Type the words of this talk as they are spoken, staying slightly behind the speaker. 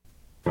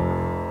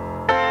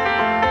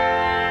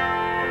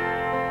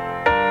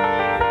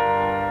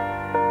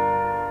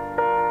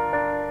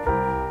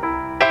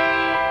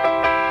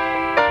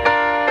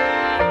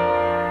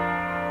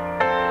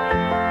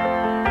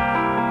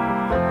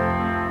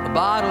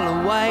bottle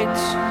of white,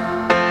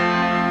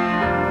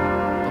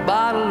 a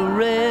bottle of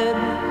red,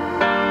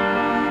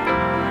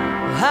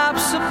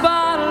 perhaps a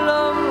bottle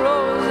of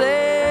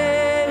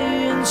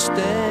rosé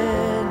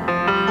instead.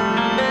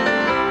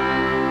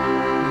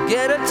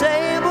 Get a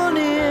table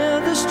near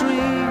the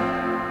stream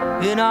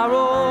in our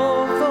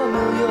old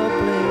familiar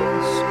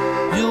place,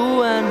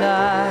 you and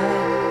I,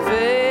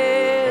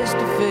 face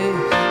to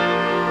face.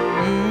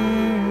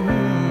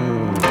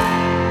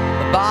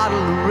 A bottle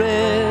of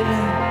red,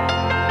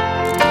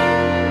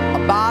 a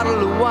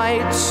bottle of white.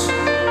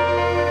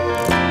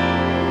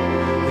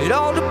 It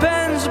all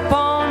depends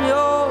upon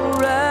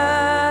your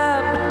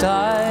appetite.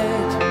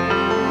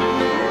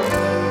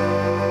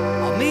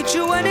 I'll meet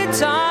you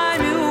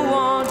anytime you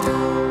want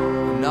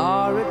in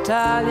our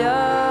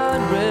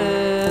Italian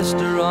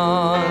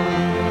restaurant.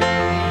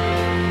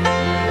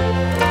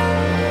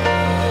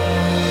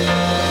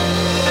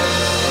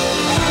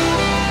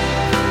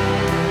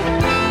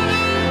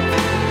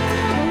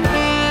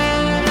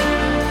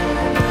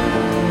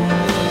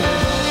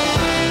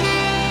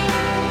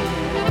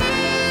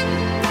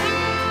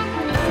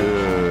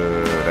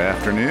 Good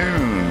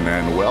afternoon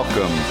and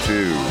welcome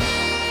to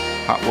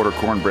Hot Water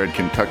Cornbread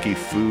Kentucky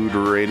Food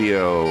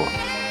Radio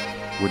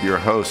with your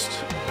host,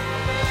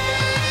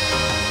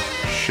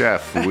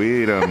 Chef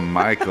Ouita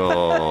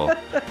Michael.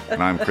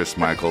 And I'm Chris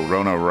Michael.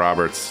 Rona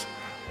Roberts,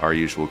 our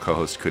usual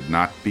co-host, could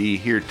not be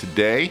here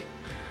today,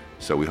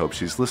 so we hope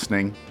she's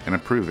listening and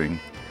approving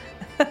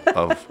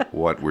of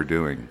what we're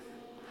doing.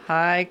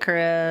 Hi,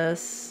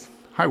 Chris.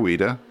 Hi,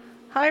 Ouita.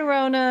 Hi,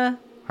 Rona.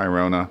 Hi,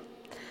 Rona.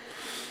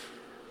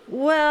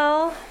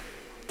 Well,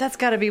 that's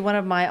got to be one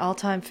of my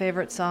all-time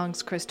favorite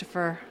songs,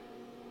 Christopher.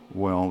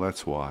 Well,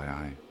 that's why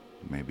I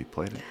maybe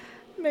played it.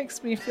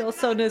 Makes me feel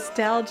so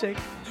nostalgic.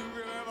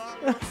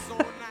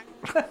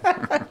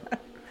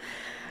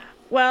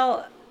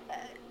 Well,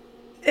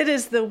 it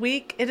is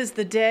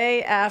the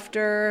day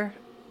after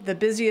the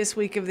busiest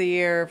week of the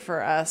year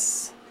for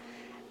us.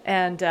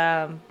 And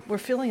we're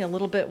feeling a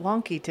little bit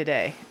wonky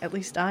today. At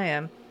least I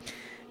am.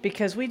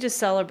 Because we just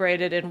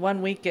celebrated in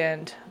one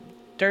weekend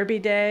Derby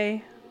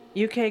Day,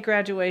 UK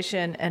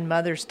graduation, and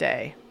Mother's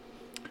Day.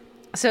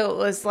 So it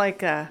was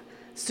like a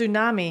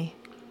tsunami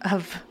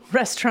of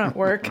restaurant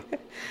work.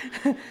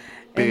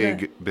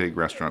 Big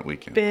restaurant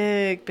weekend.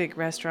 Big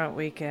restaurant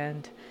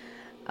weekend.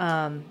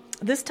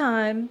 This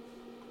time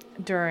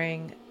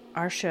during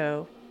our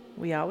show,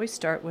 we always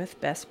start with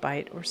best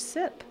bite or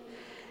sip.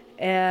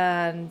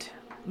 And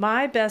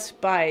my best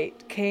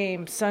bite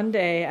came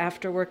Sunday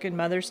after working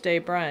Mother's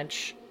Day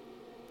brunch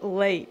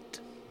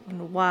late.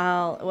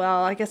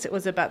 I guess it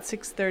was about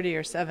 6:30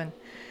 or 7.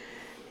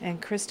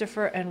 And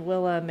Christopher and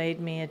Willa made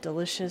me a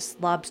delicious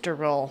lobster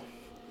roll.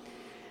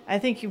 I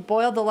think you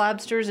boiled the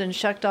lobsters and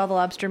shucked all the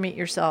lobster meat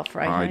yourself,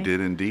 right? I honey? did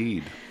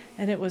indeed.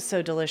 And it was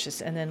so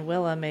delicious. And then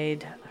Willa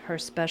made her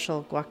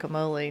special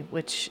guacamole,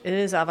 which it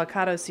is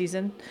avocado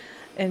season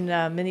in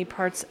many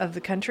parts of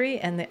the country.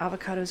 And the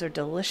avocados are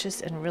delicious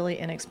and really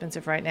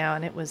inexpensive right now.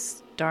 And it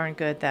was darn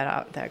good,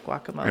 that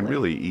guacamole. And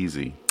really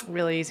easy.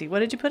 Really easy. What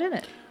did you put in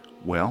it?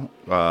 Well,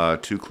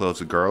 2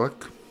 cloves of garlic.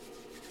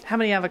 How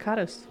many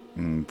avocados?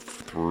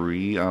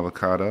 3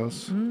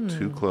 avocados.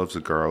 2 cloves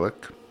of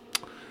garlic.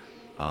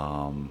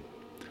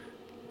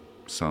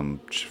 Some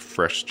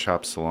fresh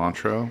chopped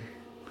cilantro.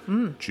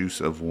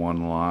 Juice of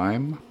 1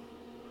 lime.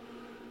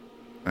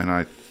 And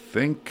I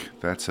think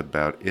that's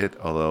about it,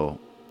 although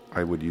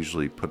I would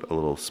usually put a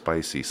little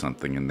spicy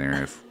something in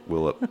there if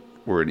Willa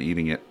weren't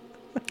eating it,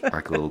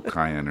 like a little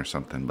cayenne or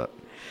something. But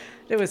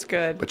It was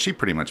good. But she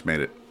pretty much made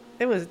it.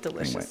 It was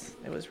delicious. Anyway.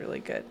 It was really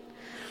good.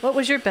 What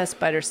was your best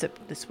bite or sip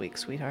this week,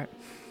 sweetheart?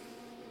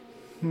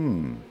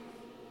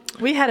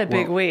 We had a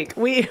big week.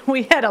 We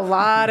had a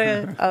lot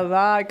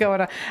going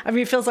on. I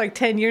mean, it feels like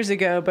 10 years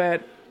ago,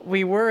 but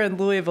we were in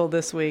Louisville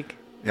this week.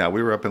 Yeah,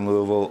 we were up in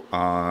Louisville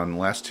on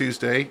last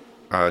Tuesday,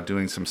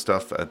 doing some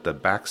stuff at the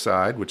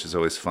backside, which is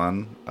always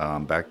fun.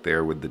 Back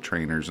there with the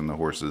trainers and the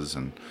horses,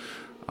 and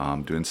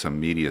doing some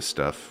media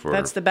stuff.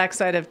 That's the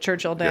backside of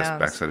Churchill Downs. Yes,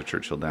 backside of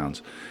Churchill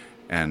Downs,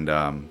 and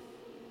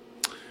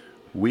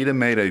Ouita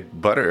made a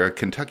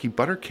Kentucky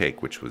butter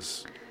cake, which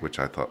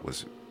I thought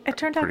was it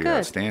turned out pretty good.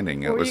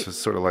 Outstanding. It was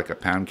sort of like a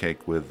pound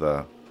cake with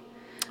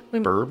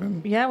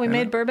bourbon. Yeah, we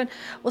made bourbon.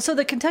 Well, so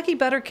the Kentucky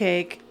butter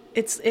cake,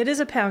 it is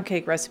a pound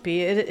cake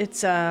recipe.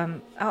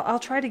 I'll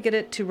try to get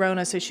it to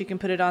Rona so she can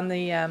put it on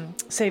the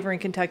Savoring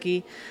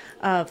Kentucky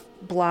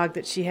blog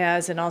that she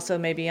has, and also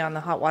maybe on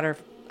the Hot Water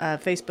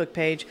Facebook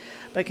page.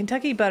 But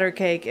Kentucky butter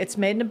cake, it's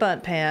made in a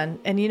bundt pan.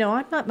 And,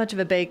 I'm not much of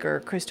a baker.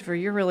 Christopher,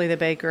 you're really the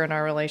baker in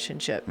our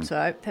relationship.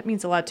 So that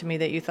means a lot to me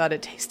that you thought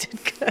it tasted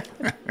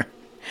good.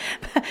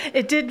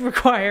 It did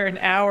require an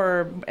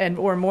hour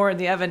or more in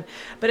the oven.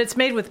 But it's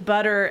made with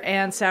butter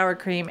and sour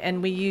cream.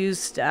 And we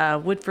used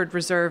Woodford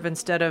Reserve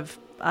instead of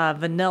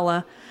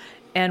vanilla.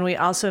 And we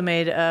also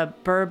made a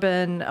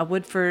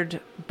Woodford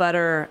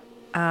butter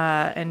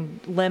and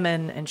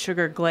lemon and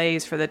sugar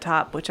glaze for the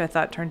top, which I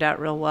thought turned out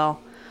real well.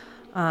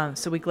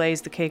 So we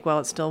glazed the cake while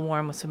it's still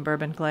warm with some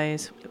bourbon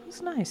glaze. It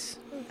was nice.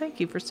 thank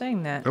you for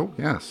saying that. Oh,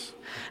 yes.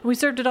 We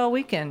served it all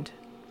weekend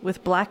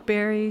with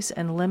blackberries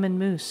and lemon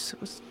mousse.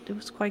 It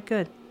was quite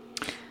good.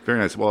 Very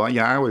nice. Well,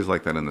 yeah, I always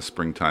like that in the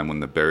springtime when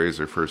the berries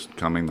are first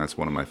coming. That's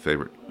one of my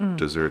favorite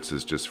desserts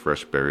is just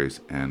fresh berries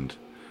and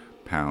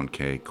pound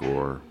cake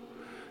or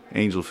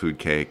angel food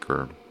cake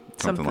or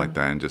something like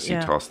that. And just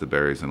you toss the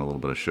berries in a little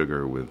bit of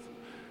sugar with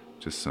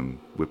just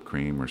some whipped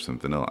cream or some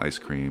vanilla ice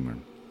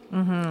cream.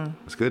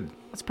 It's good.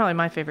 It's probably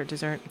my favorite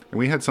dessert. And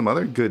we had some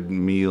other good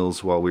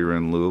meals while we were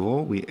in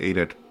Louisville. We ate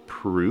at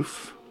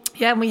Proof.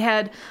 Yeah, and we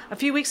had, a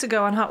few weeks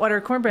ago on Hot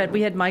Water Cornbread,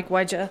 we had Mike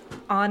Weija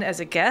on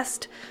as a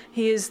guest.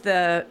 He has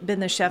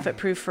been the chef at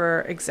Proof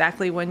for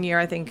exactly 1 year.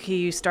 I think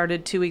he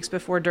started 2 weeks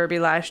before Derby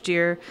last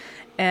year.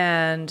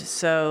 And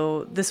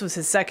so this was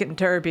his second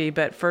Derby,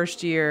 but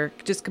first year,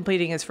 just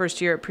completing his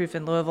first year at Proof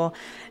in Louisville.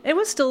 It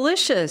was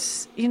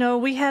delicious. You know,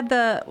 we had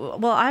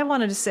I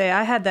wanted to say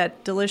I had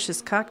that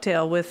delicious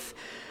cocktail with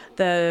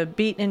the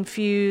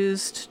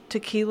beet-infused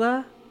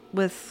tequila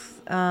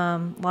with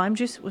lime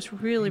juice. It was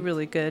really,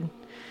 really good.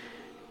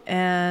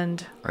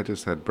 And I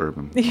just had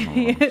bourbon.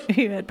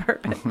 You had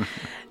bourbon.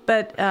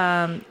 But,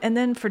 and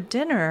then for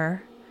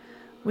dinner,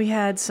 we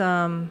had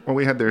some... Well,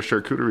 we had their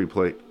charcuterie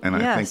plate, and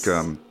yes.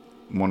 I think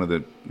one of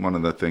the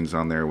things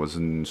on there was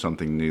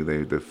something new.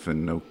 The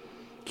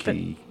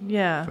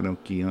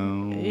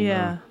finocchio.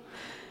 Yeah.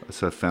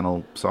 It's a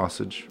fennel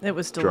sausage. It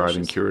was delicious. Dried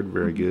and cured,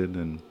 very good.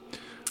 And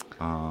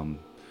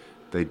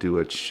they do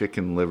a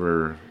chicken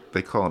liver.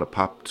 They call it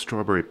a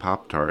strawberry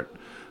Pop-Tart.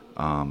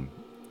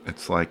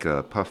 It's like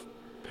a puff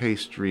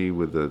pastry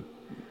with a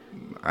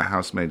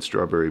house-made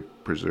strawberry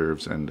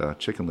preserves and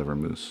chicken liver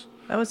mousse.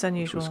 That was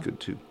unusual. Which was good,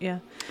 too. Yeah.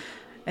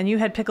 And you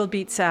had pickled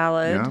beet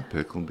salad. Yeah,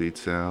 pickled beet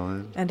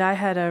salad. And I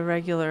had a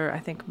regular, I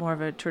think more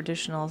of a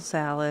traditional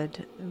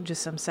salad,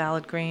 just some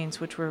salad greens,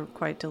 which were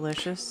quite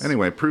delicious.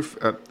 Anyway, Proof,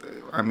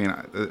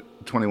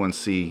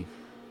 21C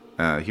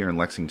here in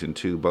Lexington,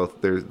 too,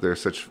 both, they're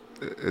such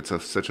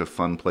a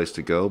fun place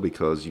to go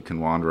because you can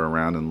wander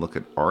around and look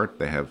at art.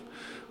 They have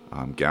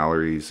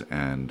galleries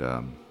and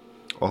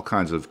all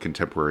kinds of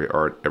contemporary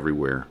art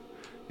everywhere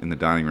in the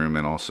dining room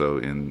and also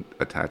in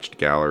attached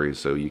galleries,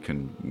 so you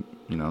can,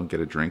 get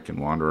a drink and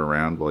wander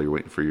around while you're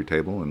waiting for your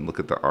table and look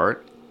at the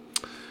art.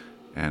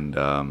 And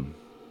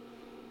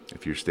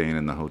if you're staying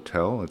in the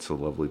hotel, it's a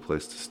lovely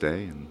place to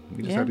stay. And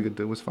we just had a good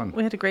day. It was fun.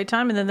 We had a great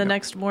time. And then the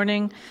next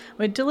morning,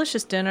 we had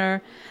delicious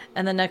dinner.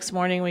 And the next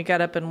morning, we got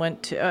up and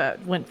went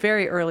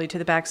very early to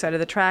the backside of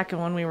the track.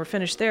 And when we were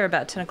finished there,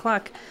 about 10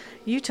 o'clock,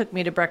 you took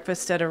me to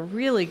breakfast at a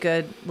really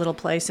good little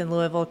place in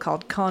Louisville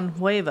called Con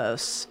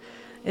Huevos.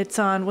 It's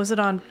on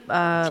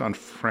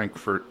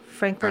Frankfurt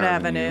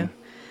Avenue.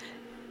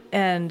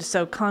 And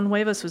so Con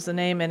Huevos was the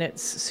name, and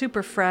it's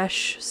super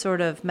fresh,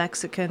 sort of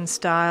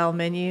Mexican-style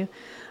menu.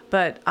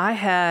 But I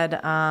had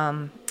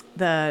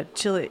the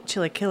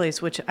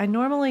chilaquiles, which I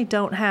normally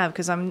don't have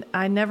because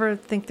I never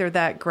think they're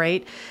that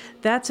great.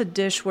 That's a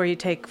dish where you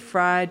take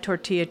fried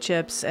tortilla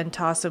chips and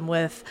toss them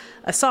with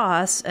a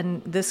sauce.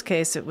 And in this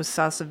case, it was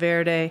salsa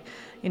verde,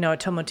 a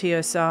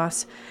tomatillo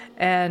sauce.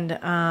 And,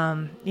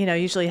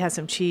 usually it has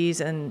some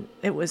cheese. And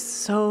it was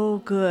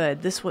so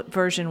good. This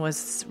version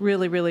was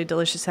really, really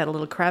delicious. Had a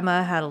little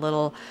crema, had a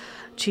little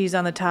cheese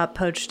on the top,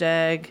 poached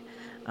egg.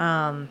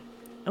 It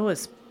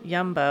was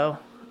yumbo.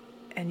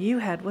 And you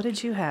had, what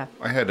did you have?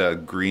 I had a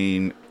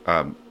green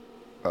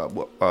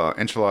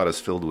enchiladas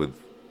filled with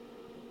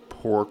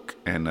pork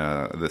and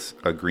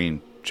a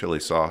green chili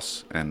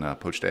sauce and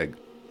poached egg.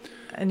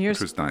 And yours,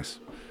 which was nice.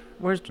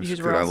 Yours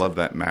good. I love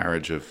that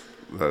marriage of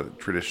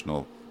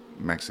traditional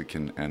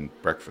Mexican and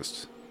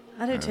breakfast.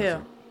 I do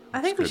too. I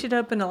think we should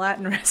open a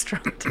Latin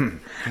restaurant.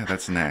 Yeah,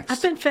 that's next.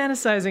 I've been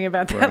fantasizing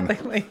about that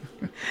lately.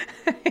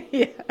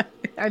 Yeah,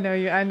 I know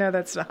you. I know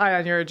that's high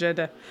on your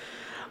agenda.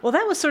 Well,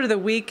 that was sort of the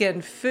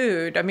weekend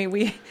food. I mean,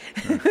 we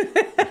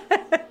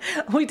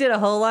did a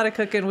whole lot of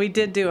cooking. We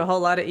did do a whole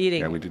lot of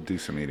eating. Yeah, we did do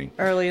some eating.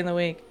 Early in the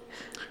week.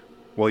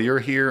 Well, you're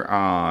here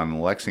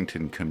on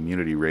Lexington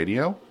Community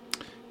Radio,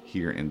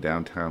 here in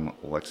downtown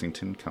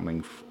Lexington,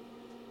 coming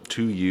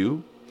to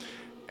you.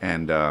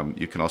 And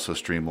you can also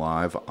stream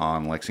live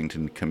on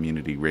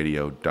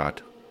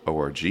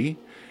lexingtoncommunityradio.org.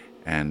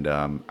 And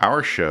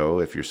our show,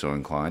 if you're so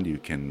inclined, you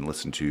can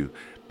listen to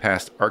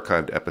past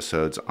archived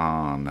episodes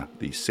on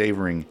the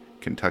Savoring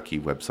Kentucky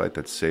website.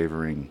 That's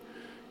Savoring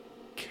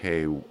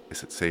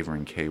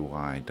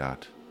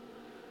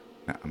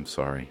I'm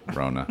sorry,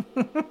 Rona.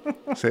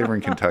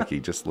 Savoring Kentucky,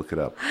 just look it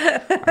up.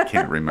 I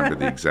can't remember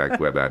the exact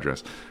web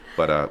address.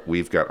 But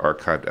we've got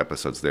archived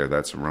episodes there.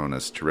 That's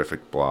Rona's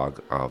terrific blog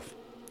of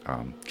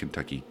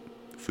Kentucky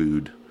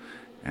food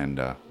and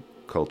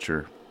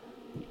culture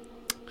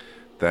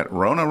that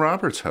Rona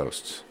Roberts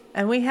hosts.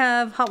 And we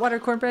have Hot Water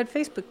Cornbread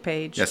Facebook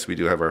page. Yes, we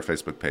do have our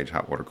Facebook page,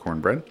 Hot Water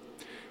Cornbread.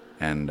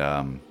 And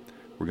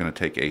we're going to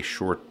take a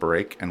short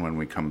break. And when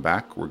we come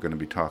back, we're going to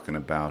be talking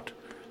about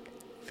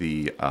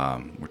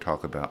we'll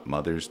talk about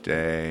Mother's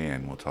Day,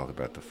 and we'll talk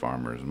about the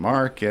farmer's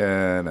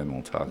market, and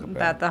we'll talk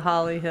about the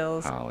Holly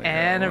Hills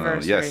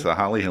anniversary. Yes, the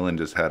Holly Hillen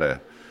just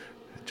had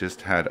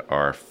just had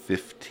our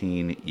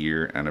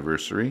 15-year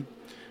anniversary.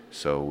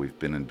 So we've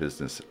been in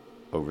business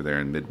over there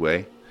in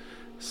Midway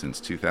since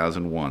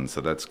 2001. So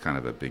that's kind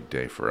of a big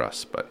day for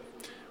us. But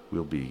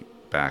we'll be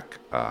back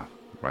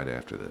right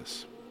after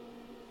this.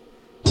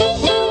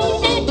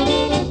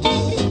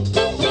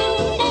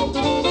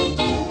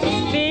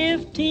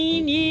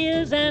 15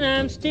 years and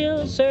I'm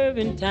still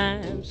serving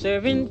time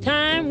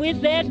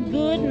with that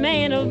good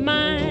man of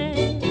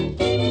mine.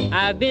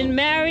 I've been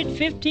married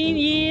 15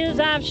 years,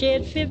 I've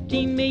shed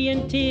 15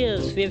 million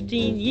tears,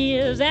 15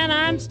 years and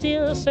I'm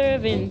still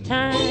serving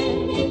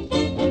time.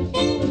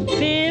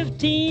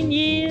 15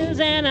 years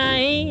and I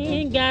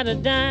ain't got a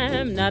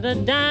dime, not a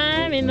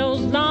dime in those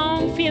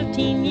long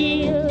 15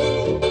 years.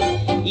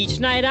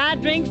 Each night I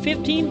drink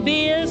 15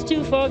 beers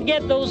to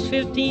forget those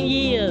 15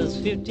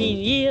 years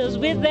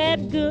with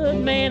that good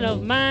man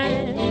of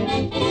mine.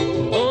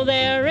 Oh,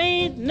 there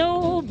ain't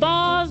no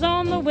bars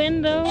on the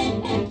window,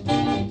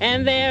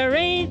 and there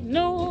ain't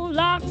no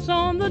locks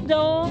on the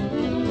door,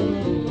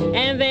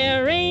 and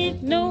there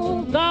ain't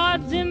no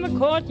guards in the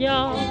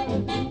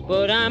courtyard,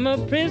 but I'm a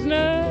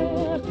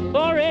prisoner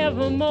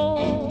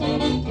forevermore.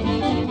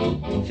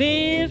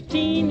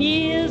 15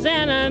 years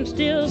and I'm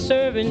still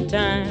serving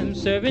time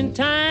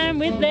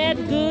with that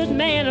good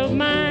man of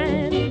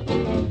mine.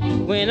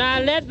 When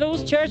I let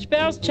those church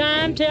bells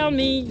chime, tell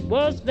me,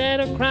 was that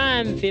a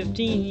crime?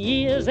 15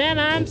 years and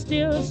I'm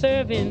still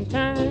serving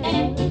time.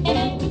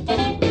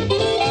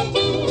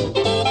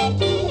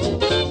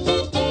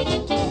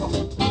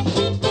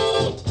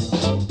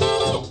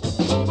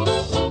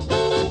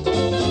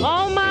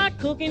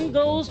 Cooking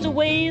goes to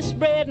waste,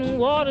 bread and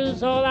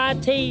water's all I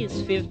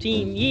taste.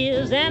 15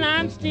 years and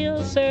I'm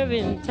still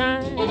serving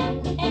time.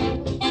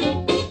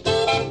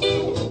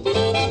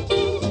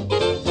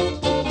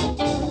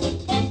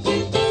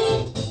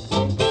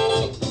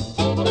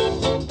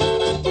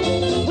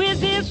 With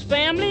this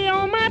family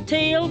on my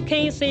tail,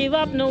 can't save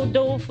up no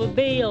dough for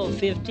bail.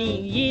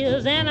 15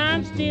 years and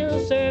I'm still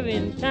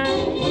serving time.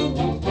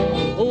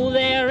 Oh,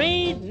 there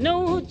ain't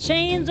no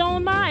chains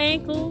on my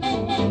ankles,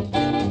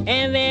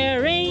 and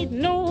there ain't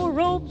no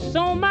ropes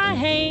on my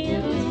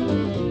hands,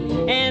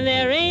 and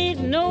there ain't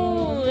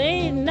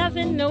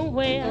nothing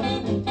nowhere,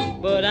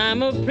 but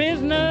I'm a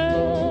prisoner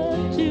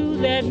to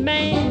that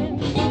man.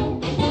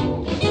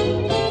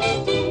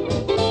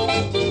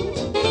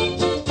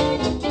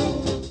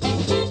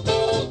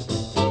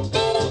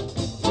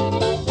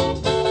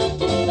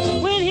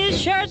 When his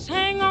shirts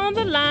hang on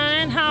the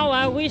line, how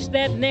I wish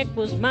that neck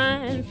was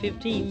mine.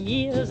 15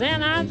 years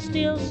and I'm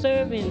still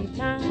serving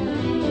time.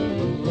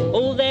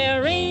 Oh,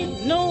 there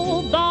ain't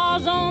no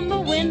bars on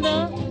the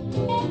window,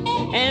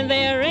 and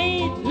there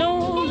ain't no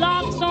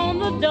locks on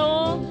the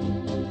door,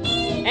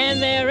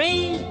 and there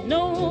ain't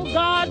no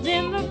guards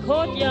in the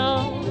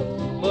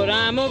courtyard, but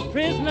I'm a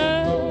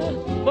prisoner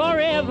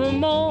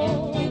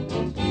forevermore.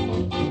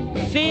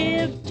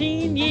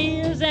 15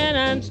 years and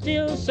I'm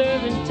still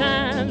serving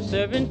time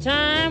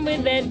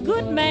with that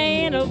good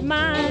man of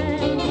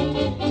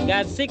mine.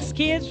 Got 6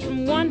 kids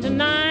from 1 to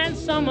 9,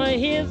 some are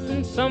his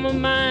and some are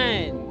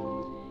mine.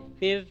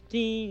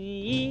 15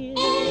 years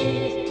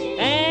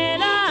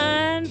and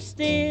I'm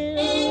still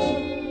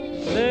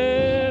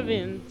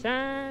serving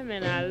time,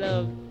 and I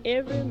love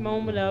every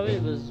moment of it.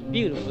 It was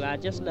beautiful. I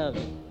just loved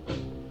it.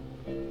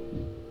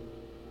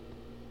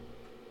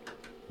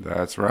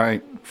 That's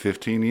right.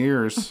 15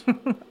 years.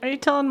 Are you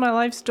telling my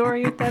life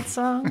story with that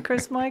song,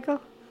 Chris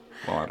Michael?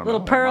 Well, I don't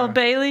Little know. Pearl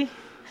Bailey?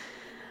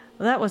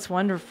 Well, that was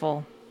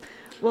wonderful.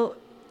 Well,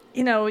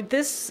 you know,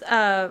 this...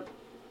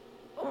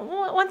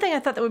 one thing I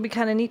thought that would be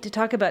kind of neat to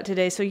talk about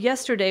today. So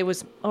day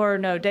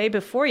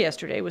before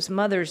yesterday was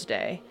Mother's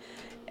Day.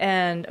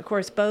 And, of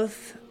course,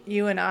 both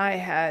you and I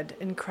had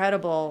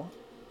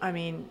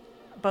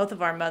both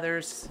of our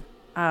mothers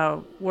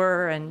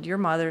were, and your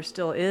mother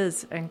still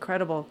is,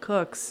 incredible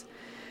cooks.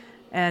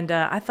 And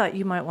I thought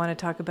you might want to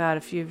talk about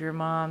a few of your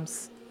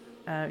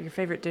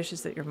favorite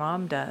dishes that your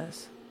mom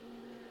does.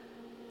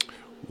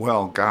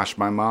 Well, gosh,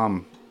 my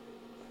mom,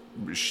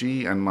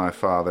 she and my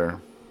father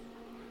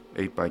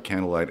ate by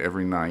candlelight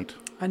every night.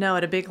 I know,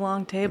 at a big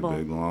long table. A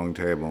big long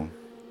table.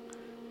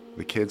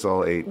 The kids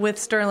all ate. With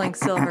sterling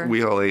silver.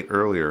 We all ate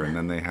earlier, and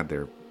then they had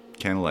their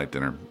candlelight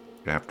dinner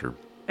after.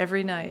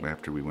 Every night.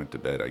 After we went to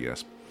bed, I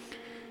guess.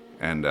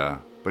 And,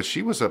 but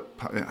she was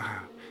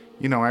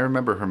I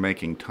remember her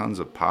making tons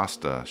of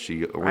pasta.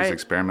 She always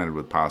experimented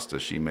with pasta.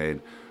 She made,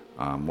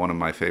 one of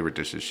my favorite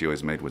dishes she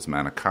always made was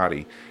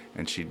manicotti,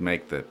 and she'd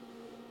make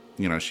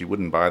she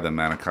wouldn't buy the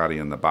manicotti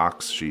in the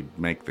box. She'd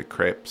make the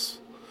crepes.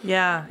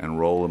 Yeah. And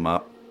roll them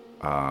up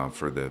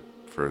for the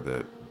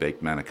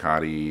baked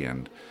manicotti,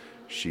 and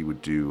she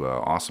would do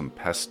awesome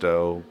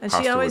pesto. And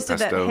she always did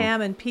that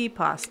ham and pea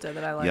pasta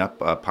that I like.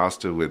 Yep,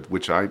 pasta with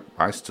which I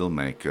still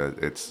make.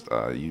 It's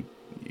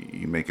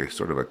you make a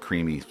sort of a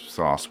creamy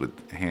sauce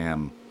with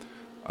ham,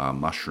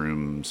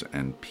 mushrooms,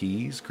 and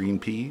green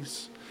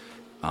peas,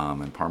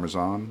 and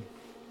Parmesan.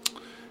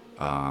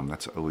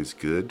 That's always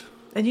good.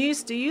 And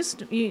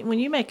when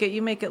you make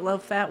it low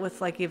fat with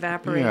like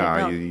evaporated Yeah,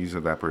 milk. you use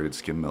evaporated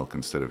skim milk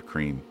instead of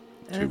cream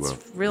to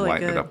It's really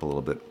lighten good. it up a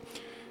little bit.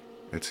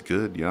 It's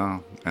good, yeah.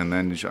 And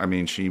then, she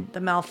The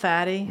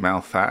malfatti.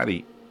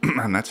 Malfatti,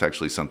 and that's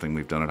actually something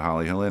we've done at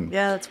Holly Hill Inn.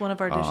 Yeah, that's one of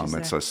our dishes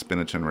It's there. a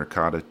spinach and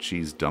ricotta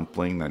cheese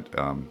dumpling that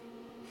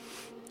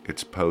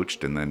it's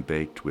poached and then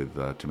baked with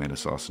tomato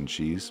sauce and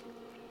cheese.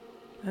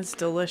 That's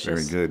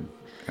delicious. Very good.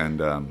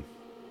 And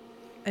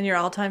And your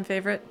all-time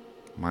favorite?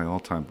 my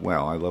all-time,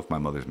 well, I love my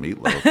mother's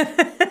meatloaf.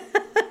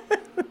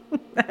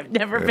 I've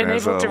never It been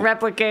has able a to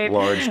replicate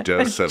large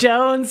dose of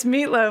Jones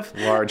meatloaf.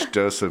 large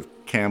dose of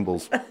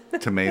Campbell's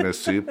tomato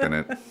soup in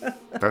it.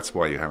 That's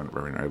why you haven't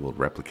been able to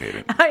replicate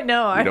it. I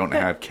know. You don't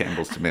have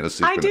Campbell's tomato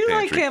soup I in do the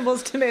like pantry.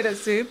 Campbell's tomato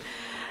soup.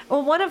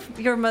 Well, one of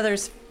your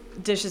mother's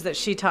dishes that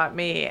she taught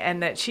me,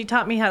 and that she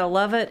taught me how to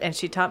love it, and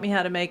she taught me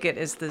how to make it,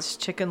 is this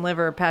chicken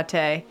liver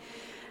pate.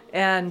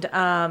 And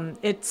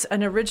it's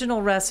an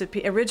original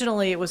recipe.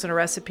 Originally, it was a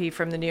recipe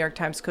from the New York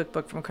Times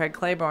cookbook from Craig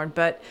Claiborne.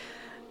 But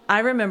I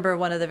remember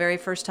one of the very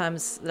first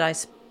times that I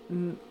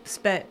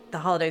spent the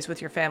holidays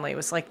with your family. It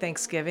was like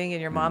Thanksgiving,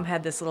 and your mom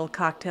had this little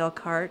cocktail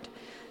cart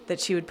that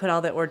she would put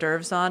all the hors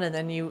d'oeuvres on, and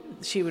then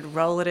she would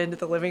roll it into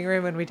the living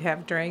room, and we'd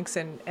have drinks.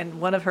 And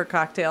one of her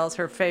cocktails,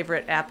 her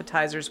favorite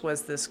appetizers,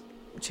 was this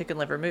chicken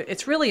liver mousse.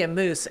 It's really a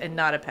mousse and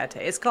not a pate.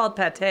 It's called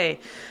pate,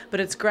 but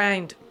it's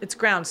ground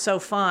so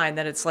fine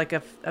that it's like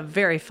a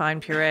very fine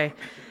puree.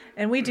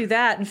 And we do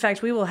that. In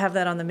fact, we will have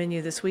that on the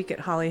menu this week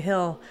at Holly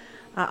Hill.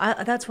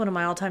 That's one of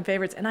my all-time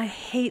favorites, and I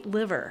hate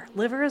liver.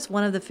 Liver is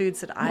one of the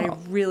foods that I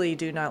really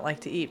do not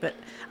like to eat, but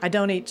I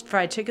don't eat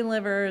fried chicken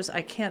livers.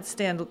 I can't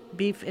stand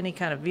beef, any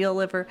kind of veal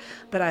liver,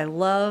 but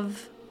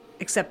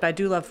except I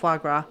do love foie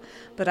gras,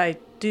 but I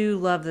do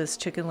love this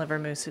chicken liver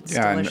mousse. It's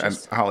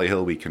delicious. And Holly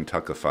Hill, we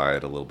Kentuckify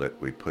it a little bit.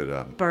 We put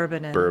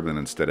Bourbon in. bourbon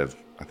instead of,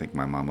 I think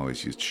my mom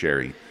always used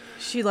sherry.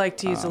 She liked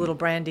to use a little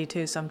brandy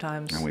too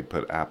sometimes. And we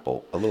put a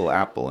little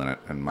apple in it,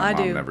 and my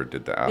mom never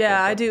did the apple.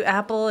 Yeah, I but- do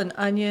apple and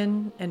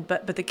onion,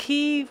 but the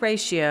key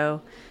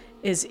ratio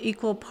is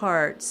equal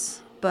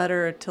parts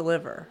butter to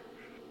liver.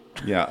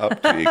 Yeah,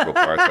 up to equal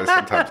parts.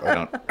 Sometimes I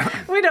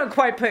don't. We don't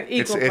quite put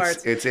equal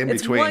parts. It's in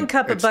between. 1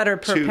 cup of it's butter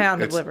per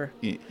pound of it's- liver.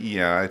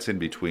 Yeah, it's in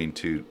between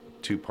two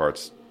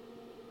parts.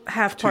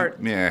 Half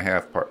part.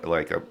 Half part,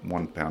 like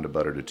 1 pound of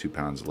butter to 2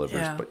 pounds of livers,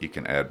 Yeah. but you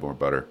can add more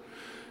butter.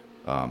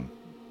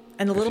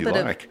 And a little you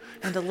bit like.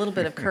 and a little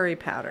bit of curry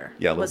powder.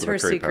 Yeah, a little was bit her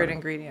of curry secret powder.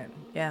 ingredient.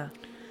 Yeah,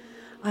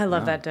 I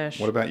love that dish.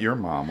 What about your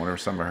mom? What are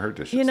some of her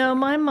dishes? You know, like?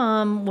 my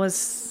mom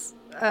was,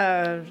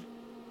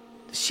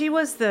 she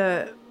was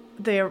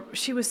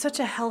she was such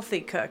a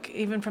healthy cook,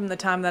 even from the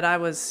time that I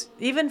was,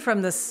 even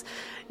from this,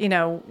 you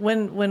know,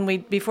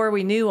 before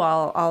we knew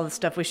all the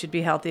stuff we should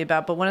be healthy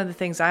about. But one of the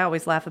things I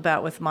always laugh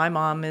about with my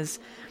mom is,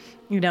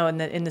 you know, in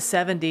the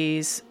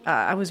 70s,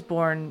 I was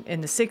born in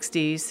the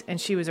 60s,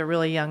 and she was a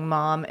really young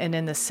mom. And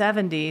in the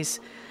 70s,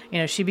 you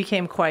know, she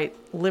became quite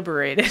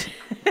liberated.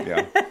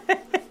 Yeah.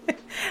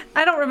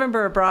 I don't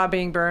remember her bra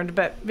being burned,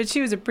 but she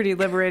was a pretty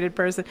liberated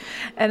person.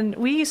 And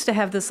we used to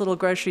have this little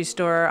grocery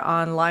store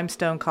on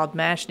Limestone called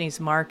Mashney's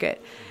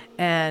Market.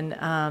 And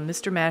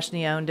Mr.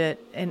 Mashney owned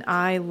it. And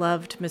I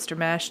loved Mr.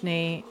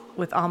 Mashney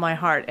with all my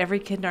heart. Every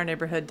kid in our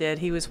neighborhood did.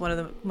 He was one of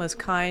the most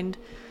kind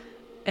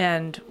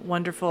and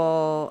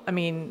wonderful. I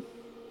mean,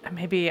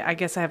 maybe I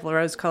guess I have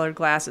rose-colored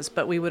glasses,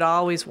 but we would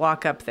always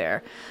walk up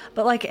there.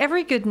 But like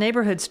every good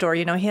neighborhood store,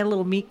 you know, he had a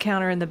little meat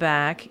counter in the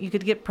back. You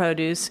could get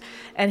produce,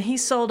 and he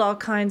sold all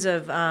kinds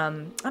of,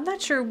 I'm not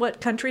sure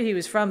what country he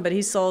was from, but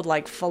he sold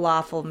like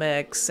falafel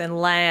mix and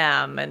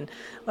lamb and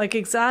like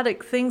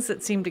exotic things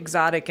that seemed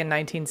exotic in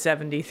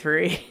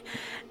 1973.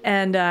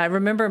 And I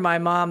remember my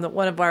mom, that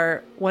one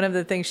of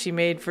the things she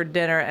made for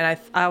dinner, and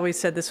I always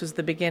said this was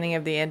the beginning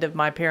of the end of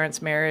my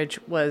parents' marriage,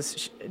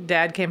 was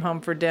Dad came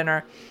home for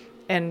dinner,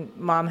 and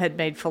Mom had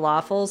made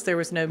falafels. There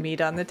was no meat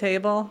on the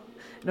table.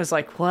 And I was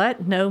like,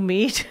 what? No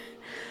meat?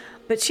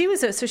 But she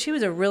was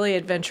a really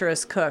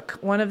adventurous cook.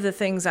 One of the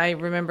things I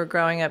remember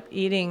growing up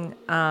eating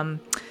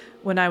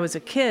when I was a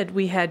kid,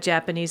 we had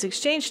Japanese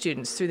exchange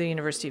students through the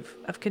University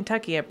of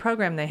Kentucky, a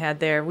program they had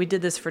there. We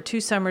did this for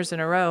 2 summers in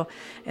a row,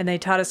 and they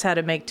taught us how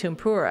to make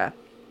tempura.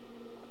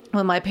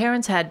 Well, my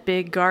parents had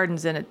big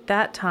gardens, and at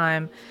that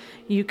time,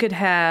 you could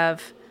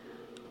have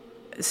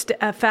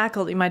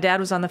faculty. My dad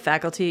was on the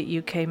faculty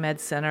at UK Med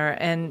Center,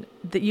 and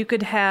that you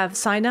could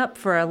sign up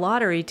for a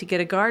lottery to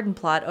get a garden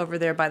plot over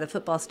there by the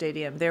football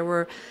stadium. There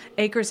were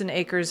acres and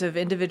acres of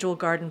individual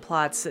garden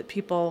plots that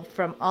people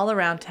from all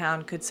around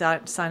town could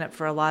sign up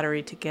for a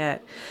lottery to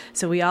get.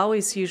 So we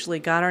always usually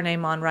got our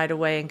name on right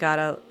away and got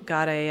a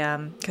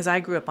because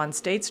I grew up on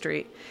State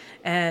Street.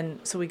 And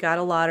so we got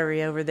a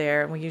lottery over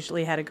there, and we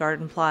usually had a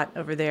garden plot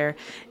over there.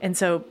 And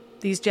so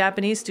these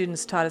Japanese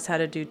students taught us how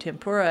to do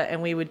tempura,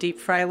 and we would deep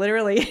fry,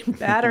 literally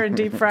batter and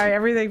deep fry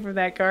everything from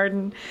that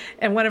garden.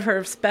 And one of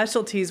her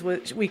specialties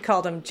was, we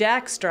called them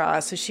jack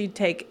straws. So she'd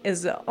take,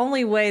 is the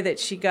only way that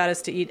she got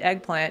us to eat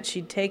eggplant.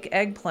 She'd take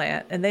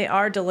eggplant, and they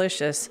are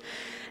delicious,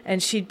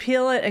 and she'd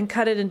peel it and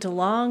cut it into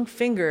long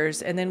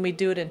fingers, and then we'd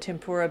do it in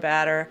tempura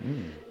batter,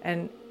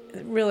 and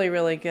really,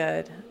 really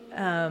good.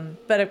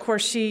 But of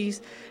course,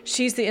 she's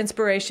the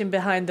inspiration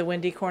behind the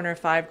Windy Corner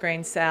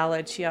 5-grain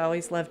salad. She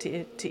always loved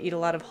to eat a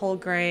lot of whole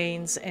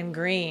grains and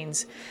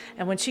greens.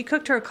 And when she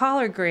cooked her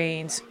collard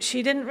greens,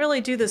 she didn't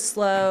really do the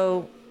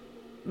slow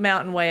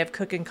mountain way of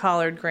cooking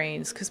collard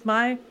greens, because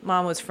my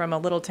mom was from a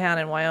little town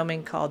in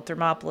Wyoming called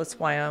Thermopolis,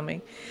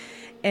 Wyoming.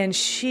 And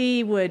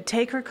she would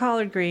take her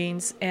collard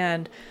greens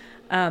and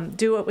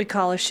do what we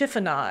call a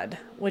chiffonade,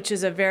 which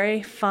is a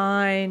very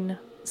fine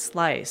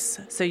slice.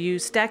 So you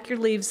stack your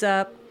leaves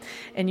up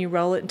and you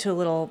roll it into a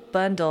little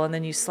bundle, and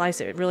then you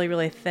slice it really,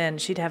 really thin.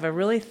 She'd have a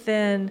really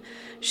thin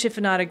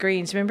chiffonade of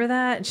greens. Remember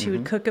that? And she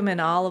would cook them in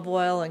olive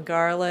oil and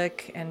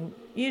garlic, and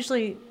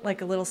usually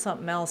like a little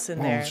something else in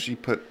there. She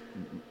put...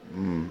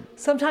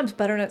 Sometimes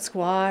butternut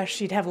squash,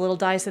 she'd have a little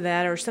dice of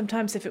that, or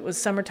sometimes if it was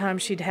summertime,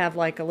 she'd have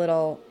like a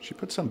little... She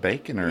put some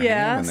bacon or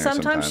ham in there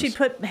sometimes she'd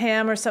put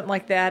ham or something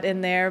like that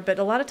in there, but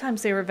a lot of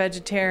times they were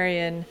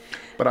vegetarian.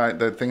 But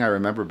the thing I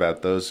remember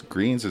about those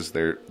greens is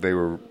they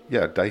were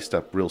diced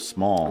up real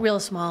small.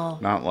 Real small.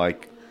 Not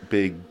like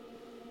big,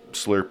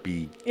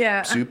 slurpy,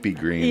 soupy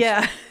greens.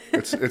 Yeah.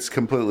 It's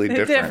completely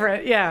different.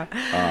 Different,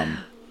 yeah.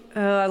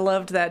 I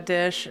loved that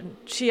dish.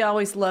 She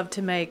always loved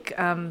to make,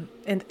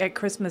 at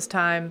Christmas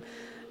time,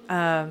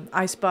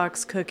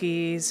 icebox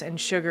cookies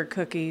and sugar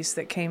cookies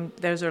that came.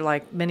 Those are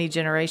like many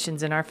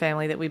generations in our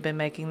family that we've been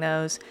making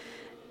those.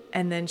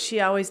 And then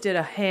she always did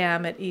a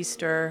ham at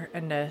Easter,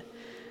 and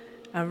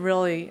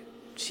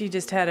she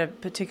just had a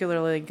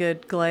particularly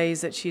good glaze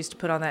that she used to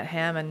put on that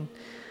ham, and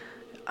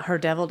her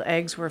deviled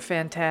eggs were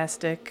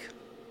fantastic.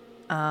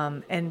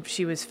 And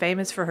she was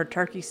famous for her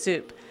turkey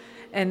soup.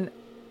 And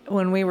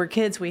when we were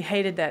kids, we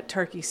hated that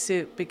turkey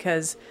soup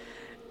because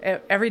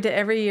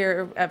every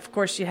year, of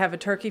course, you have a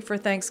turkey for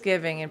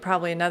Thanksgiving and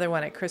probably another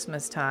one at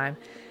Christmas time.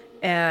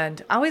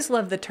 And I always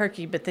loved the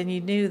turkey, but then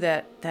you knew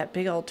that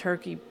big old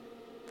turkey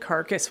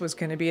carcass was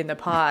going to be in the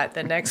pot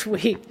the next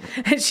week.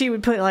 And she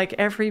would put like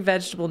every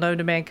vegetable known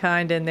to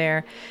mankind in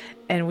there.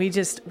 And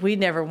we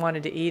never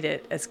wanted to eat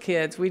it as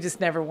kids. We just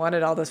never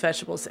wanted all those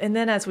vegetables. And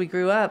then as we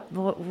grew up,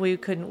 we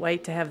couldn't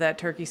wait to have that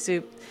turkey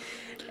soup.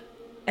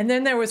 And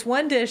then there was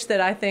one dish that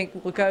I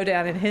think will go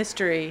down in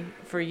history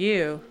for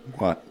you.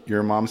 What?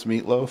 Your mom's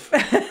meatloaf?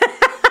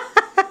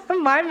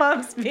 My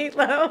mom's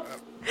meatloaf.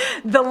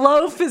 The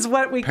loaf is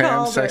what we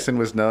called it. Pam Sexton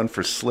was known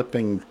for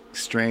slipping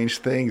strange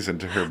things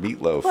into her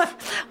meatloaf.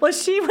 Well,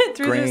 she went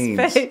through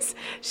this phase.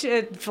 She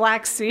had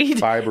flaxseed.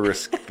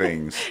 Fibrous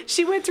things.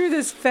 She went through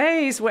this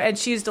phase and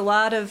she used a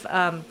lot of,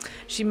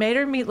 she made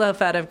her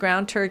meatloaf out of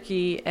ground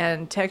turkey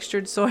and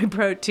textured soy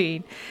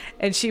protein.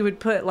 And she would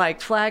put like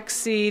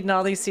flaxseed and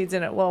all these seeds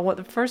in it. Well,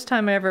 the first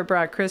time I ever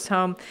brought Chris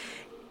home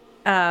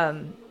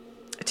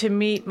to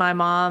meet my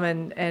mom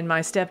and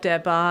my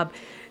stepdad, Bob,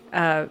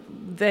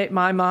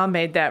 my mom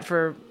made that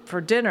for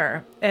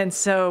dinner. And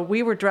so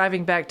we were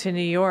driving back to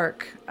New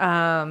York,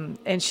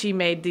 and she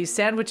made these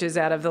sandwiches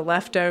out of the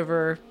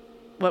leftover,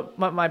 what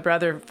my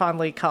brother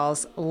fondly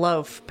calls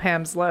loaf,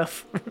 Pam's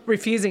loaf,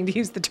 refusing to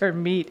use the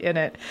term meat in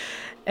it.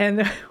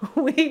 And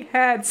we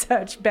had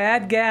such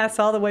bad gas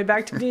all the way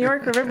back to New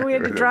York. Remember, we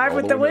had to drive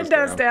with the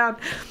windows down.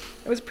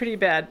 It was pretty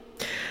bad.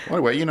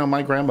 Well, anyway,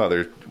 my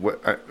grandmother,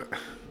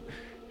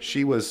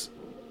 she was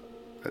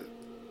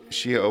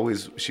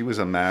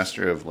a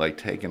master of like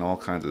taking all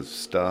kinds of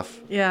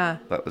stuff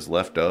that was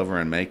left over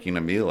and making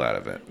a meal out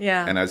of it.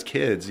 Yeah. And as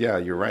kids,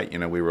 you're right.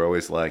 We were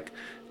always like,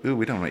 ooh,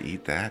 we don't want to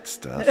eat that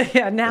stuff.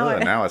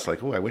 Now it's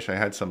like, ooh, I wish I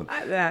had some of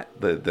that.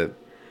 The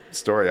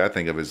story I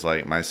think of is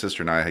like my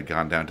sister and I had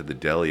gone down to the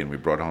deli and we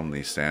brought home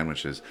these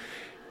sandwiches,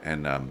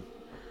 and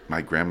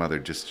my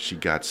grandmother she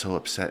got so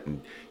upset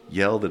and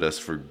yelled at us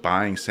for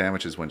buying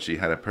sandwiches when she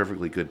had a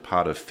perfectly good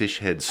pot of fish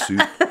head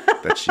soup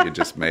that she had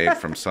just made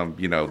from some,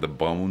 the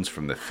bones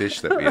from the fish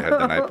that we had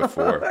the night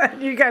before.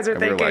 You guys are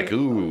thinking, we were like,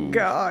 ooh,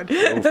 God,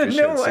 fish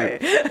no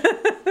head way.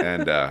 Soup.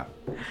 And,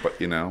 but,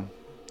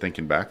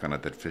 thinking back on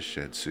it, that fish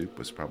head soup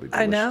was probably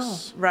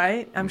delicious. I know,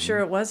 right? I'm sure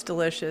it was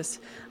delicious.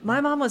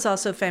 My mom was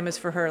also famous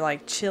for her,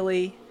 like,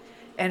 chili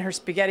and her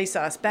spaghetti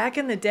sauce. Back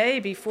in the day,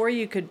 before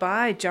you could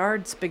buy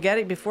jarred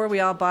spaghetti, before we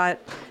all bought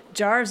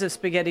jars of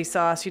spaghetti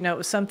sauce, it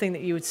was something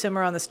that you would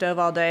simmer on the stove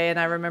all day. And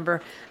I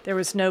remember there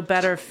was no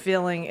better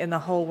feeling in the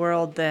whole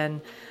world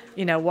than,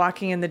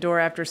 walking in the door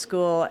after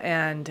school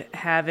and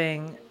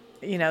having,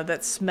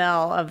 that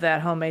smell of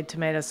that homemade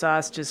tomato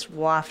sauce just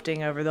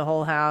wafting over the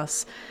whole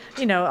house.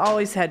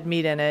 Always had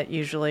meat in it,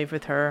 usually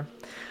with her.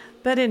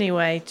 But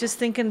anyway, just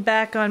thinking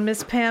back on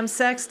Miss Pam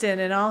Sexton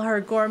and all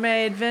her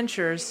gourmet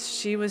adventures,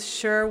 she was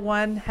sure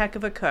one heck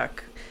of a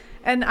cook.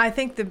 And I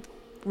think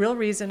real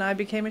reason I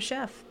became a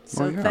chef.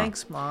 So Well, yeah.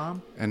 thanks,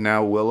 Mom. And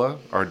now Willa,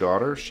 our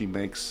daughter, she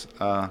makes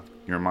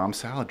your mom's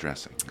salad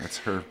dressing. That's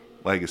her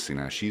legacy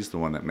now. She's the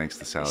one that makes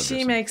the salad dressing.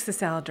 She makes the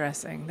salad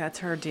dressing. That's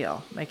her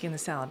deal, making the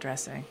salad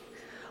dressing.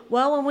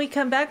 Well, when we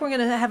come back, we're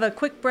going to have a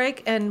quick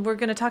break, and we're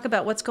going to talk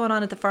about what's going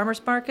on at the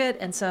farmer's market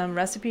and some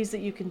recipes that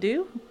you can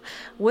do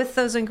with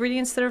those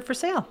ingredients that are for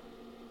sale.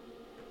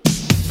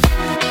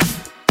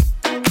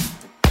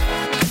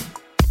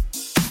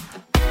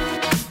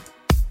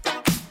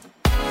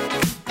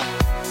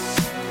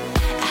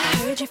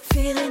 You're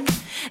feeling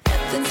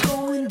nothing's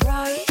going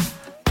right.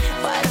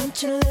 Why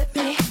don't you let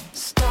me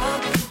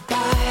stop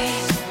by?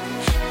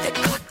 The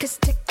clock is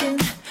ticking,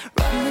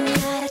 running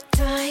out of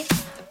time.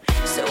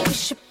 So we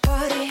should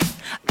party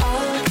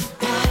all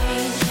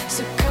night.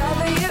 So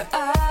cover your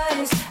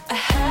eyes, I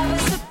have a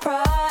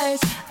surprise.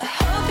 I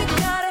hope you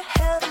got a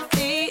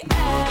healthy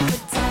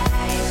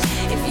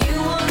appetite. If you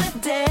wanna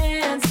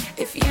dance,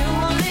 if you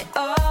want it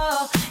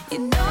all, you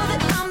know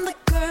that I'm the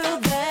girl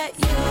that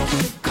you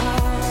should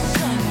call.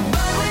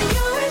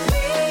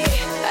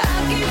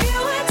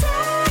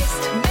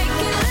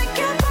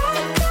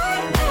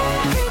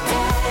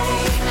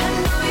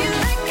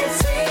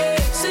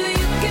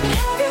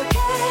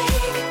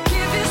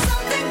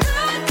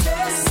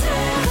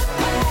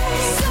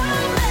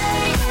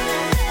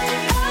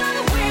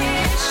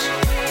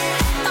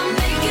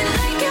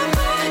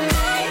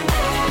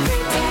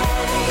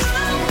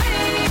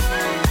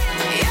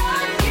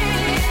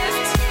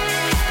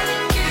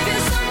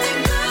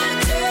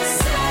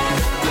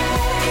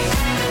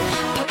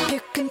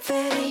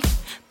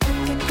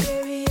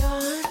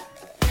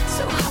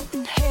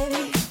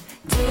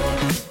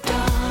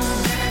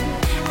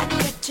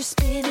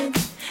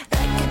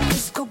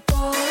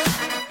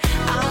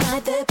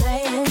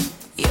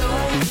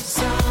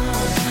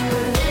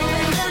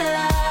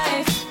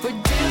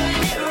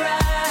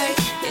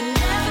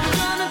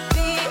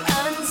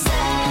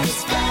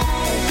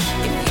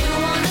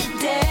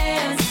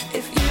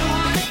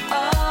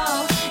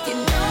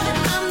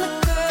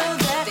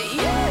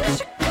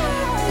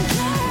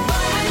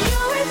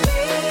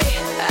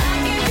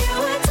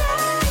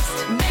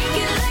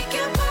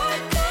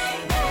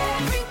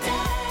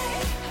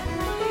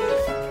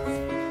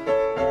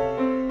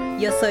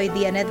 Yo soy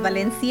Dianet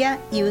Valencia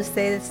y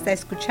usted está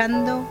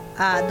escuchando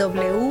a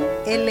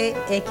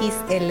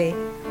WLXL,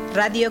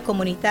 Radio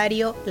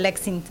Comunitario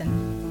Lexington.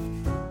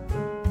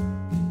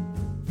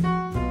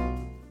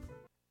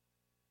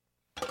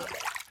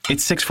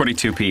 It's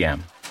 6:42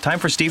 p.m. Time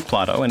for Steve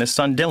Plotto and his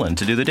son Dylan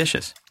to do the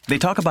dishes. They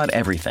talk about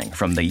everything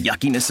from the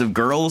yuckiness of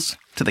girls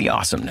to the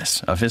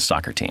awesomeness of his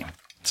soccer team.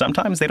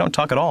 Sometimes they don't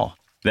talk at all.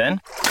 Then,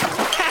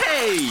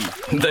 hey!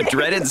 The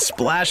dreaded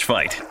splash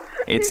fight.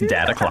 It's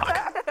Dad o'clock,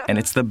 and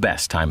it's the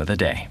best time of the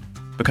day.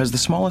 Because the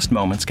smallest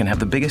moments can have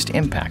the biggest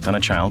impact on a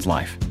child's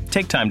life.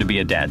 Take time to be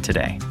a dad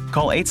today.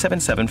 Call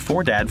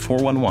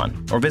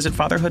 877-4DAD-411 or visit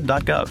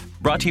fatherhood.gov.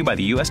 Brought to you by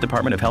the U.S.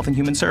 Department of Health and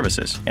Human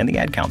Services and the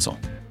Ad Council.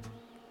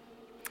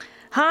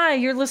 Hi,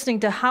 you're listening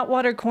to Hot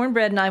Water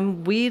Cornbread, and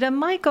I'm Ouita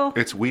Michael.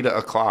 It's Ouita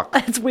o'clock.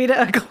 It's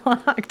Ouita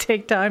o'clock.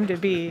 Take time to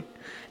be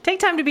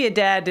a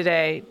dad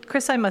today.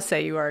 Chris, I must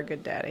say you are a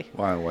good daddy.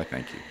 Why,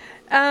 thank you.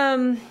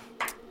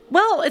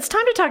 Well, it's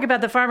time to talk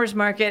about the farmer's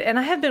market, and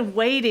I have been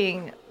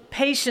waiting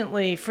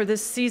patiently for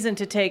this season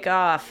to take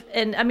off.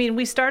 And I mean,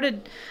 we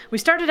started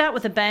out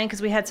with a bang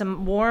because we had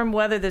some warm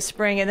weather this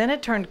spring, and then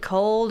it turned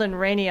cold and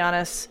rainy on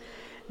us,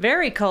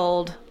 very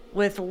cold,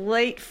 with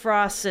late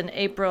frosts in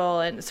April,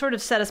 and it sort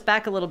of set us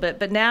back a little bit.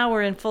 But now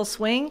we're in full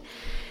swing,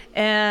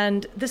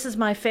 and this is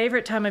my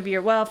favorite time of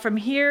year. Well, from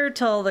here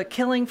till the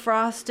killing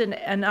frost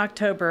in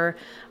October,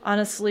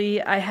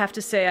 honestly, I have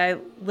to say I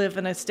live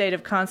in a state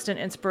of constant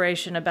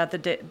inspiration about the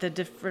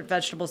different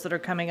vegetables that are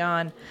coming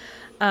on.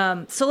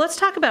 So let's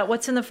talk about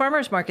what's in the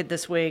farmer's market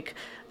this week.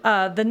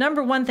 The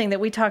number one thing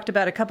that we talked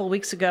about a couple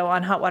weeks ago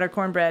on Hot Water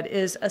Cornbread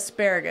is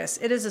asparagus.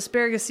 It is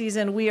asparagus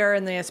season. We are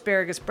in the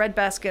asparagus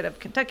breadbasket of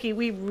Kentucky.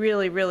 We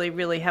really, really,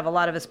 really have a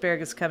lot of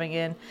asparagus coming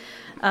in.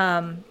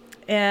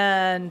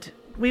 And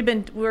we've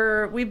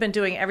been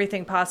doing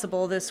everything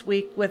possible this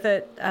week with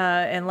it,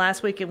 and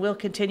last week, and will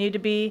continue to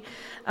be.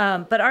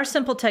 But our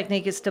simple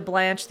technique is to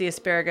blanch the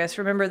asparagus.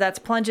 Remember, that's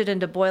plunge it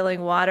into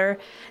boiling water,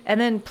 and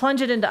then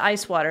plunge it into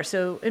ice water.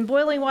 So in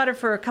boiling water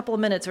for a couple of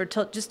minutes, or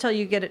just till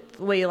you get it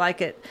the way you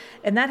like it,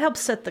 and that helps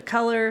set the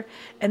color.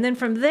 And then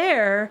from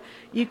there,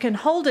 you can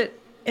hold it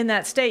in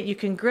that state. You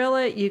can grill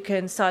it, you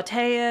can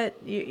saute it,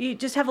 you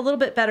just have a little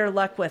bit better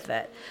luck with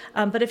it.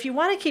 But if you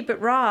want to keep it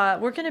raw,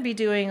 we're going to be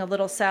doing a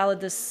little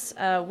salad this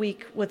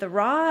week with a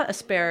raw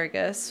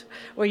asparagus,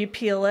 where you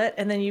peel it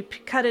and then you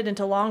cut it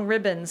into long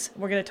ribbons.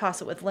 We're going to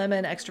toss it with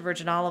lemon, extra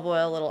virgin olive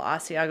oil, a little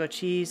Asiago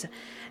cheese,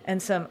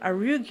 and some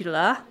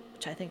arugula,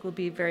 which I think will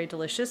be very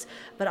delicious.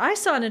 But I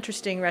saw an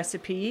interesting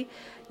recipe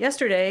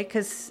yesterday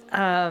because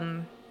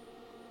I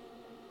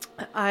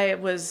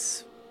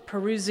was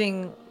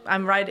perusing,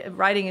 I'm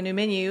writing a new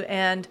menu,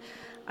 and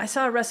I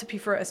saw a recipe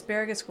for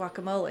asparagus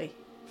guacamole.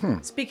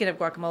 Speaking of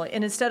guacamole,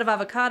 and instead of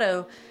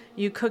avocado,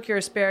 you cook your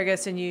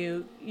asparagus and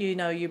you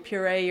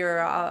puree your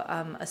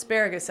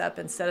asparagus up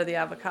instead of the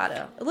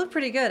avocado. It looked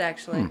pretty good,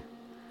 actually.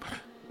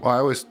 Well, I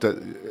always,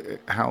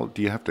 how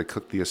do you have to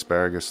cook the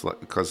asparagus?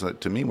 Because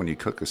to me, when you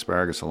cook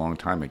asparagus a long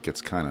time, it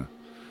gets kind of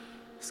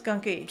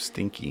skunky,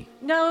 stinky.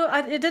 No,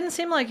 it didn't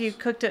seem like you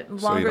cooked it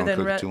longer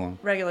than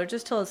regular,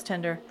 just till it's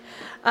tender.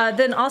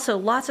 Then also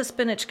lots of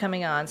spinach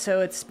coming on.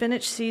 So it's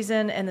spinach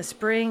season in the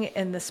spring,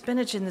 and the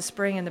spinach in the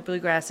spring and the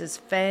bluegrass is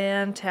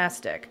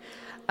fantastic.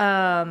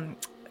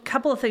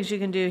 Couple of things you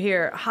can do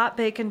here. Hot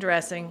bacon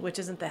dressing, which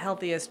isn't the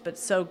healthiest, but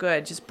so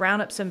good. Just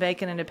brown up some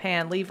bacon in a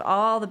pan. Leave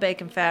all the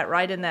bacon fat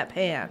right in that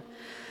pan.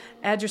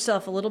 Add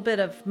yourself a little bit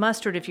of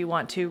mustard if you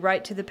want to,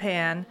 right to the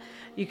pan.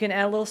 You can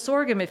add a little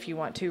sorghum if you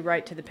want to,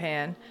 right to the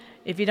pan.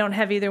 If you don't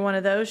have either one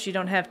of those, you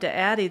don't have to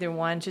add either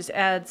one. Just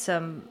add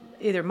some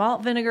either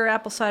malt vinegar,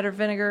 apple cider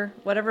vinegar,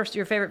 whatever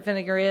your favorite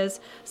vinegar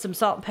is, some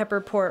salt and pepper,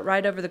 pour it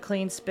right over the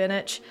clean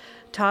spinach,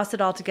 toss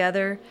it all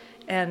together,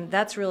 and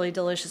that's really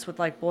delicious with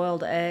like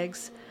boiled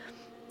eggs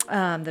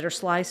that are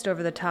sliced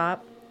over the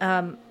top.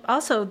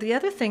 Also, the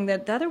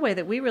other way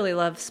that we really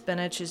love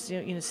spinach is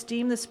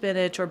steam the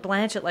spinach or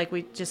blanch it like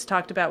we just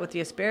talked about with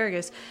the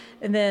asparagus,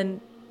 and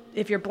then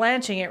if you're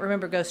blanching it,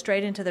 remember, go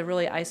straight into the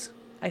really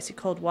icy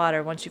cold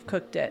water once you've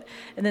cooked it,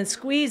 and then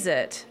squeeze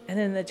it. And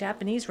then the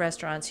Japanese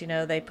restaurants,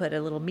 they put a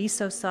little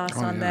miso sauce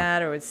on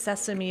that, or with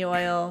sesame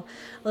oil,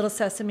 a little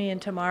sesame and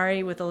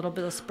tamari with a little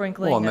bit of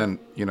sprinkling. Well, and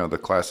then the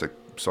classic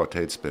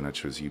sautéed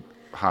spinach was you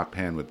hot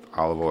pan with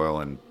olive oil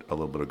and a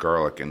little bit of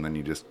garlic, and then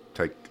you just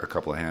take a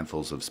couple of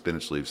handfuls of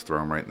spinach leaves, throw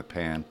them right in the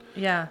pan.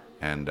 Yeah.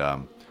 And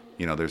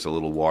there's a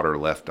little water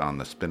left on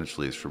the spinach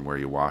leaves from where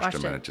you washed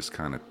them, and it just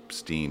kind of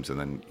steams, and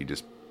then you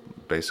just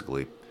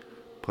basically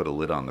put a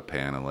lid on the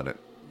pan and let it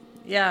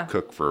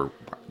cook for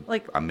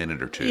like a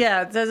minute or two.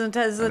 Yeah, it doesn't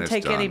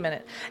take any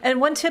minute. And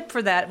one tip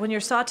for that, when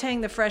you're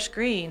sautéing the fresh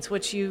greens,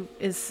 which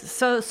is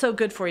so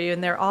good for you,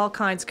 and there are all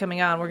kinds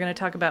coming on. We're going to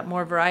talk about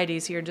more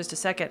varieties here in just a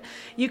second.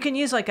 You can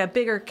use like a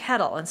bigger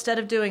kettle instead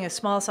of doing a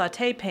small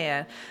sauté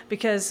pan,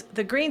 because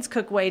the greens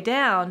cook way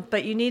down,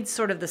 but you need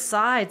sort of the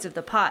sides of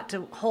the pot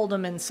to hold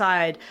them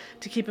inside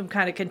to keep them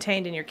kind of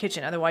contained in your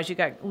kitchen. Otherwise, you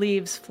got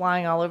leaves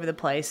flying all over the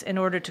place in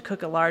order to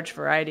cook a large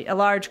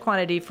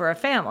quantity for a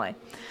family.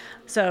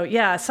 So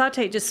yeah,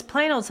 just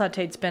plain old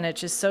sautéed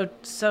spinach is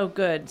so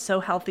good,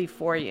 so healthy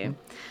for you.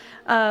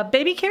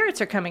 Baby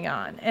carrots are coming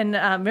on, and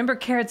remember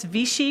carrots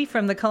Vichy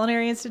from the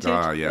Culinary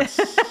Institute? Yes.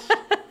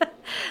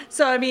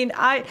 So I mean,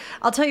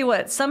 I'll tell you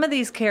what, some of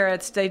these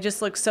carrots, they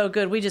just look so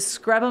good. We just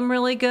scrub them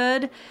really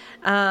good,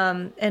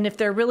 and if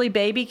they're really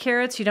baby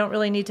carrots, you don't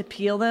really need to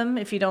peel them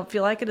if you don't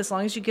feel like it, as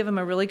long as you give them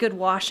a really good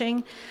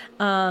washing,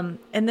 and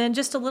then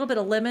just a little bit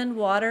of lemon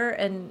water,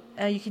 and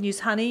you can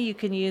use honey, you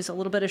can use a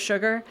little bit of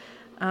sugar.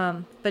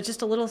 But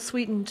just a little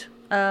sweetened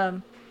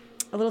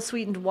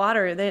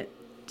water that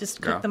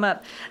just cook them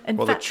up. And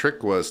the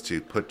trick was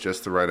to put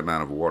just the right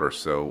amount of water,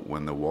 so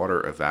when the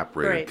water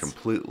evaporated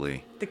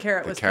completely, the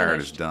carrot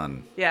is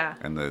done. Yeah.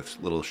 And the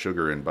little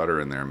sugar and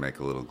butter in there make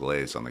a little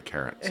glaze on the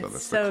carrot. So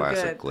that's the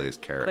classic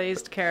glazed carrot.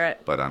 Glazed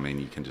carrot. But I mean,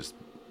 you can just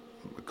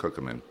cook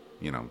them and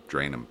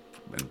drain them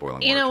in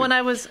boiling water. When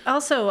I was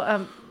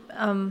also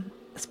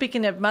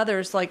speaking of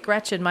mothers, like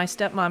Gretchen, my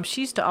stepmom,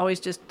 she used to always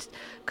just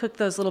cook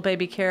those little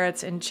baby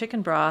carrots in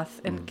chicken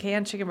broth, and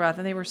canned chicken broth,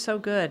 and they were so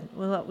good.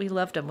 We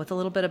loved them with a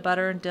little bit of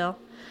butter and dill.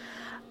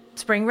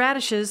 Spring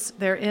radishes,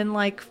 we're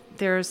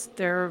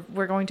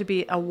going to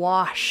be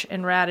awash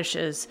in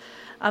radishes.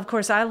 Of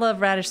course, I love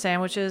radish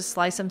sandwiches.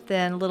 Slice them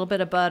thin, a little bit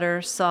of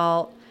butter,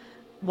 salt,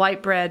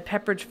 white bread.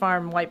 Pepperidge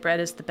Farm white bread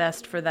is the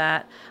best for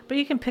that. But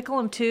you can pickle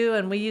them too,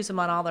 and we use them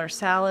on all our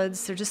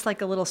salads. They're just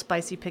like a little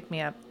spicy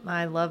pick-me-up.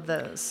 I love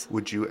those.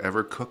 Would you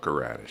ever cook a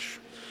radish?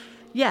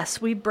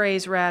 Yes, we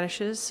braise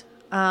radishes.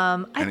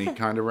 Any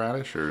kind of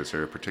radish, or is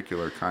there a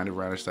particular kind of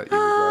radish that you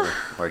would rather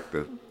like?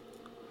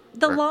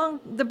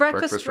 The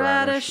breakfast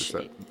radish.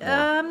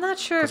 I'm not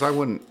sure. Because I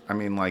wouldn't. I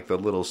mean, like the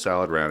little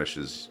salad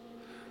radishes,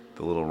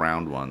 the little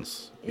round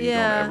ones. You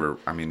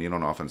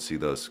don't often see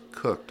those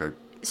cooked.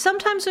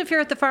 Sometimes if you're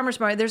at the farmer's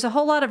market, there's a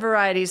whole lot of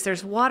varieties.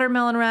 There's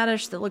watermelon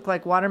radish that look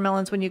like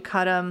watermelons when you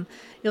cut them.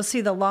 You'll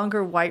see the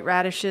longer white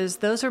radishes.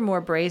 Those are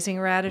more braising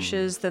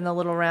radishes than the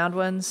little round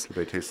ones. Do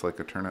they taste like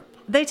a turnip?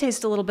 They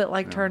taste a little bit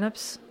like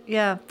turnips.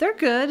 Yeah, they're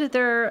good.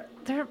 They're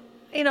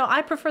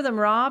I prefer them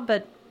raw,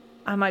 but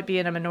I might be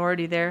in a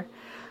minority there.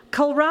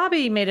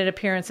 Kohlrabi made an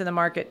appearance in the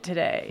market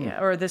today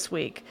or this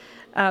week.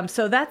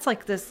 So that's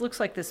like this, looks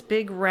like this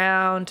big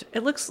round.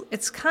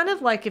 It's kind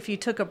of like if you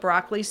took a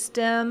broccoli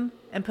stem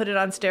and put it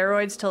on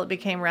steroids till it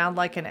became round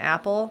like an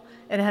apple,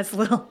 and it has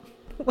little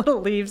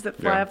leaves that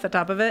fly off the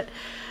top of it.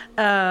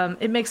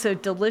 It makes a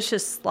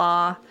delicious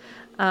slaw.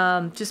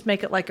 Just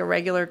make it like a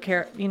regular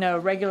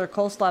regular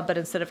coleslaw, but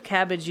instead of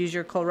cabbage, use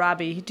your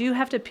kohlrabi. You do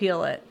have to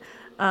peel it.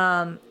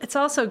 It's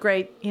also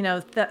great,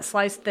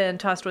 sliced thin,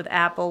 tossed with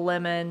apple,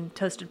 lemon,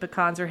 toasted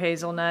pecans or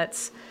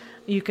hazelnuts.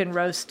 You can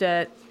roast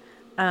it.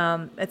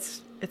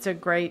 It's a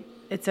great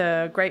it's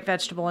a great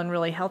vegetable and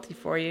really healthy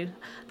for you.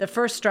 The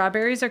first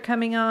strawberries are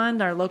coming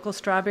on, our local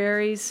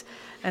strawberries,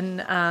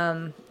 and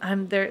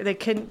I'm there. They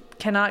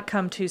cannot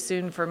come too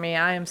soon for me.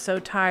 I am so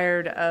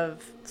tired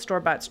of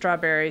store-bought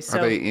strawberries. So,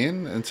 are they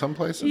in some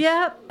places?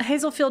 Yeah,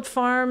 Hazelfield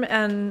Farm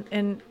and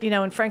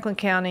in Franklin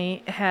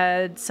County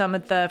had some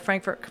at the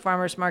Frankfurt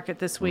Farmers Market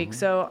this week.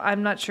 So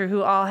I'm not sure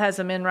who all has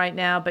them in right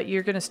now, but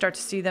you're going to start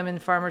to see them in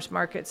farmers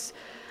markets.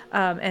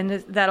 And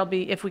that'll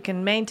be, if we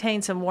can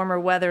maintain some warmer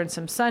weather and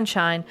some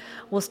sunshine,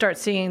 we'll start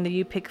seeing the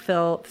U-pick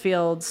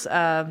fields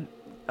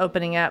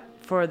opening up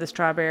for the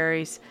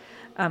strawberries.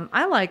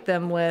 I like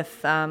them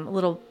with a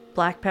little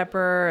black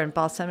pepper and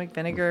balsamic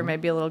vinegar,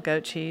 maybe a little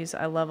goat cheese.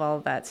 I love all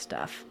of that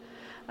stuff.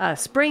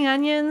 Spring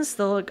onions,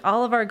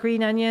 all of our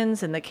green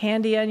onions and the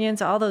candy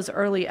onions, all those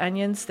early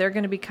onions, they're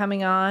going to be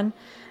coming on.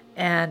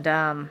 And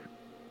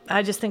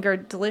I just think are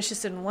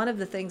delicious. And one of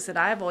the things that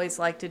I've always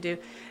liked to do,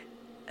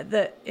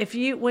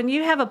 when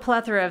you have a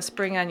plethora of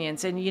spring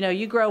onions and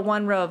you grow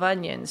one row of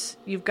onions,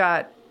 you've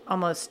got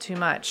almost too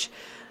much.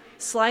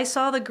 Slice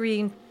all the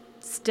green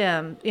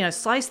stem,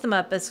 slice them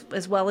up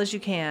as well as you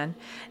can,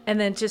 and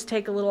then just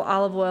take a little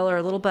olive oil or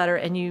a little butter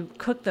and you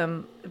cook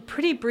them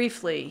pretty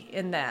briefly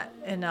in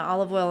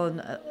olive oil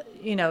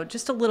and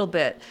just a little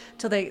bit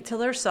till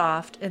they're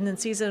soft, and then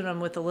season them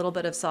with a little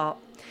bit of salt.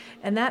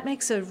 And that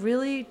makes a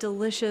really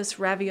delicious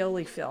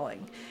ravioli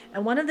filling.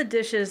 And one of the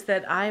dishes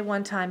that I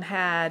one time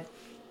had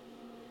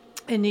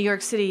in New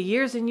York City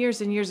years and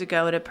years and years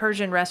ago at a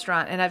Persian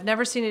restaurant, and I've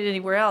never seen it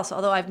anywhere else,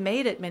 although I've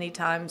made it many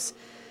times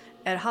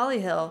at Holly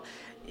Hill.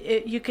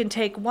 You can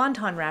take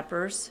wonton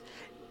wrappers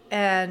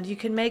and you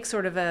can make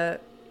sort of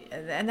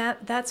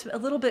that's a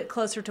little bit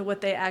closer to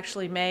what they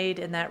actually made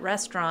in that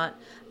restaurant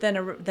than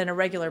a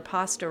regular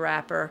pasta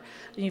wrapper.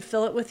 And you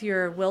fill it with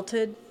your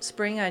wilted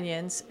spring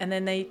onions, and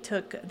then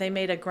they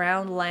made a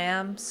ground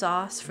lamb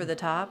sauce for the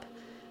top.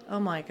 Oh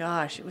my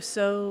gosh, it was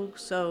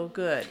so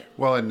good.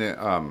 Well,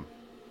 and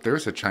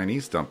there's a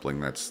Chinese dumpling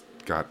that's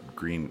got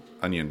green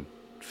onion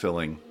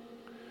filling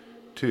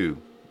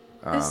too.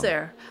 Is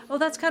there? Oh,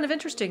 that's kind of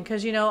interesting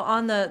because,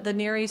 on the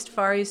Near East,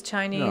 Far East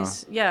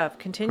Chinese,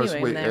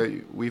 continuing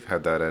there. We've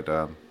had that at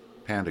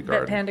Panda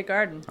Garden. At Panda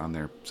Garden. On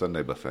their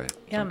Sunday buffet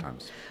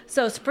sometimes.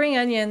 So spring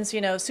onions,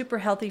 super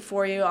healthy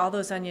for you, all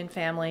those onion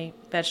family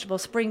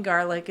vegetables. Spring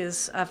garlic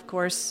is, of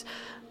course,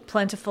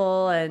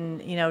 plentiful,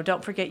 and,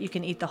 don't forget you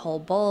can eat the whole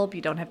bulb.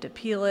 You don't have to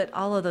peel it.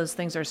 All of those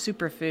things are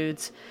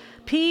superfoods.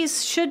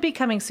 Peas should be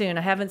coming soon.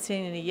 I haven't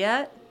seen any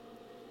yet.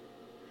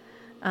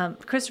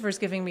 Christopher's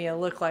giving me a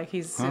look like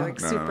he's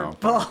super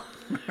full.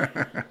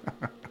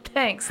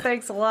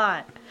 Thanks a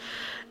lot.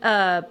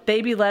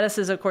 Baby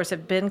lettuces, of course,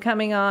 have been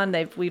coming on.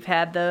 We've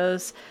had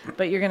those,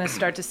 but you're going to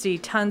start to see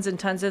tons and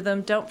tons of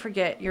them. Don't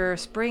forget your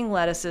spring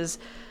lettuces.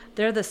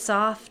 They're the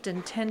soft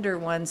and tender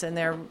ones, and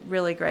they're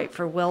really great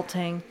for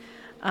wilting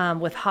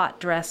with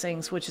hot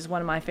dressings, which is one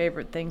of my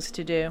favorite things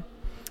to do.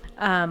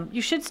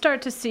 You should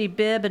start to see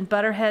Bibb and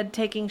Butterhead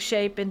taking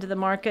shape into the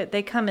market.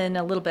 They come in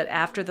a little bit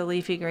after the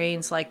leafy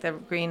greens, like the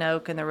green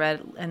oak and the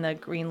red and the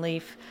green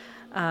leaf,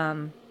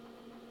 the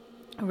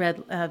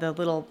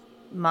little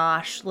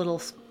mosh, little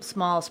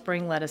small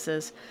spring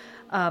lettuces.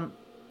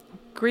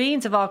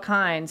 Greens of all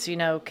kinds,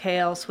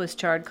 kale, Swiss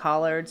chard,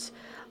 collards,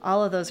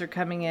 all of those are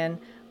coming in.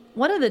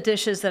 One of the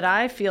dishes that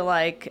I feel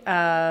like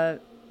I've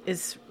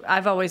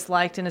always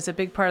liked and is a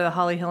big part of the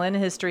Holly Hill Inn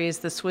history is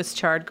the Swiss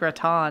chard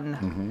gratin.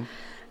 Mm-hmm.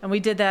 And we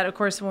did that, of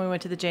course, when we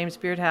went to the James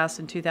Beard House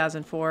in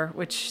 2004,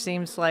 which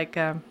seems like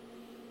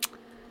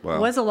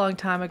was a long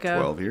time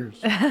ago. 12 years.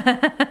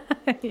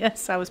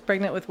 Yes, I was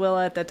pregnant with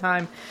Willa at the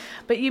time.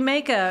 But you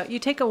make a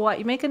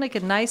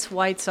nice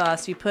white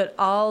sauce. You put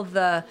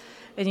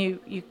and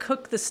you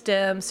cook the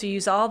stems. So you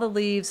use all the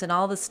leaves and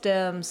all the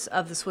stems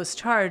of the Swiss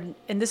chard.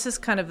 And this is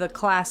kind of the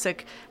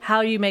classic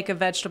how you make a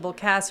vegetable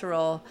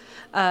casserole.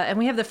 And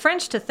we have the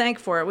French to thank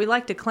for it. We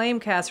like to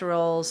claim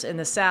casseroles in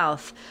the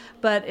South.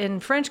 But in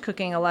French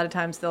cooking, a lot of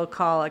times they'll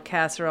call a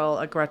casserole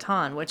a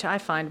gratin, which I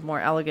find more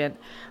elegant.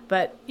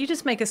 But you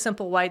just make a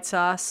simple white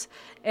sauce,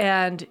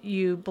 and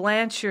you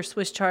blanch your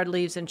Swiss chard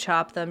leaves and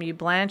chop them. You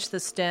blanch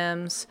the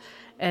stems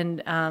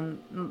and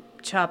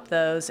chop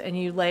those, and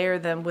you layer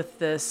them with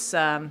this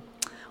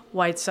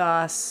white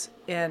sauce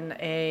in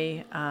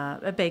a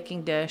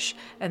baking dish,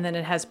 and then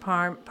it has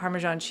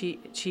Parmesan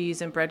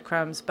cheese and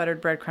breadcrumbs,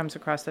 buttered breadcrumbs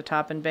across the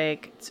top, and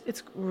bake.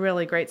 It's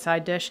really great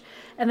side dish.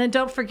 And then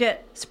don't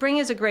forget, spring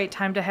is a great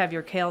time to have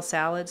your kale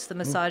salads, the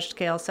massaged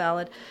kale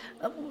salad.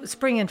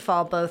 Spring and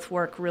fall both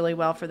work really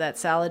well for that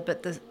salad,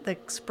 but the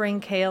spring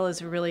kale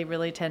is really,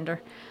 really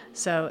tender.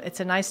 So it's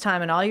a nice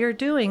time, and all you're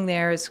doing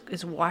there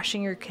is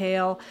washing your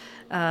kale,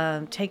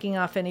 taking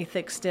off any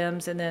thick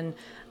stems, and then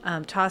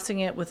tossing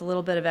it with a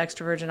little bit of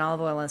extra virgin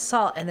olive oil and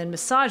salt, and then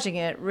massaging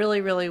it really,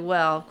 really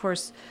well. Of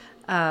course,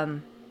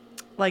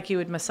 like you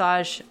would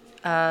massage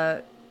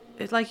my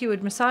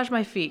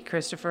feet,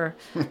 Christopher.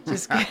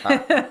 Just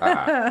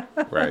right.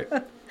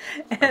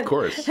 Of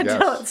course, until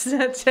yes.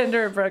 it's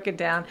tender and broken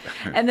down.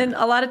 And then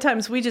a lot of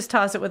times we just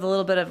toss it with a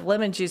little bit of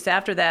lemon juice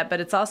after that, but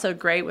it's also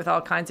great with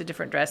all kinds of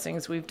different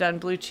dressings. We've done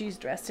blue cheese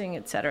dressing,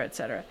 et cetera, et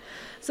cetera.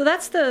 So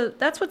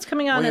that's what's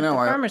coming on at the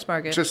farmer's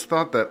market. Just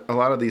thought that a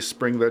lot of these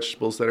spring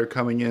vegetables that are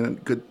coming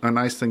in, a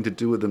nice thing to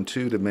do with them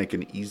too, to make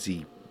an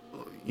easy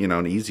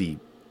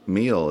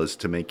meal is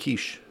to make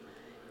quiche.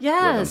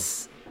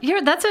 Yes.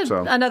 That's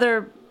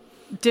another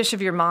dish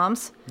of your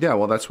mom's. Yeah,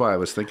 well, that's why I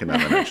was thinking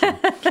of it,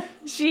 actually.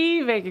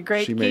 She make a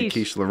great quiche. She made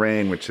quiche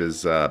Lorraine, which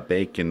is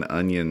bacon,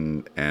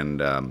 onion,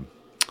 and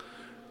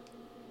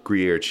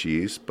Gruyere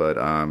cheese. But,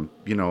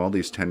 all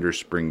these tender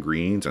spring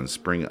greens and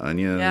spring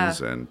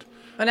onions. Yeah.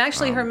 And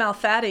actually, her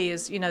malfatti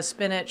is,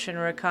 spinach and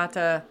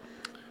ricotta.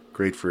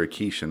 Great for a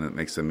quiche, and it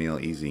makes the meal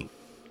easy.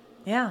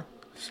 Yeah.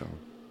 So.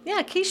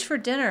 Yeah, quiche for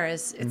dinner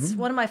it's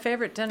one of my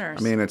favorite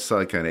dinners. I mean, it's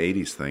like an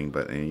 80s thing,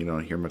 but you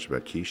don't hear much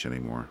about quiche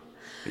anymore.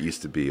 It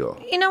used to be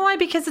all... You know why?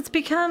 Because it's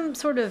become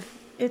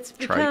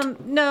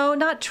trite? No,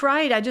 not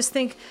trite. I just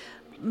think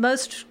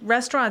most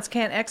restaurants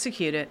can't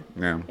execute it.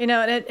 Yeah.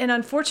 And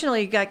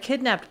unfortunately, it got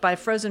kidnapped by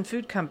frozen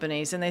food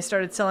companies, and they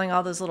started selling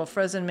all those little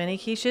frozen mini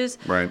quiches.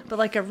 Right. But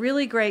like a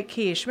really great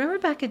quiche. Remember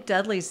back at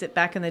Dudley's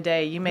back in the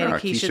day, you made a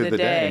quiche of the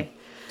day.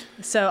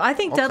 So I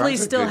think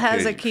Dudley's still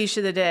has a quiche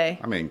of the day.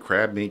 I mean,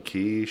 crab meat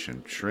quiche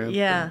and shrimp.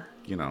 Yeah.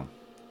 And,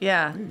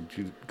 Yeah.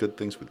 do good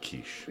things with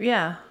quiche.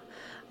 Yeah.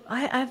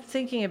 I'm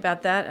thinking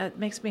about that. It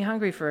makes me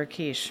hungry for a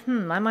quiche.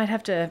 I might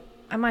have to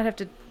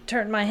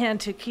turn my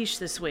hand to quiche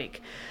this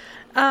week.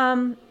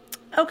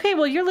 Okay,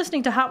 well, you're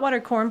listening to Hot Water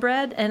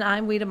Cornbread, and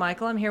I'm Ouita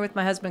Michael. I'm here with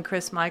my husband,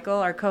 Chris Michael.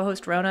 Our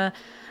co-host, Rona,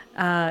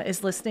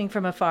 is listening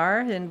from afar,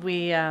 and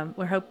we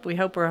hope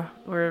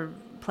we're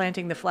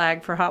planting the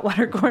flag for Hot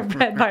Water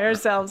Cornbread by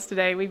ourselves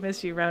today. We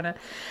miss you, Rona.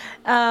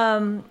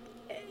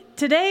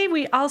 Today,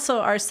 we also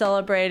are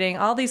celebrating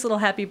all these little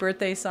happy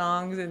birthday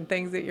songs and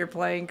things that you're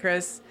playing,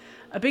 Chris.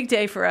 A big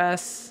day for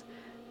us,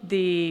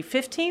 the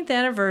 15th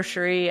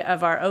anniversary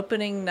of our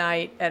opening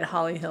night at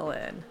Holly Hill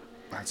Inn.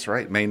 That's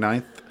right, May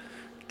 9th,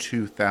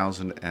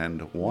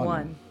 2001.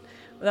 Well,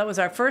 that was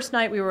our first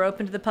night we were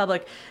open to the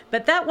public,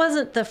 but that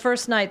wasn't the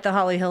first night the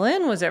Holly Hill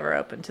Inn was ever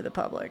open to the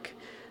public.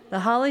 The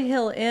Holly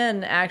Hill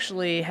Inn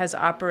actually has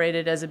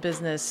operated as a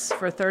business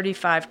for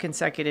 35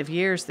 consecutive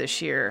years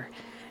this year.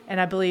 And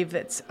I believe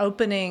its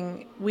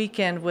opening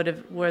weekend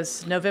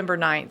was November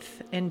 9th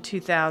in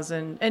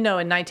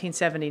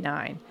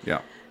 1979.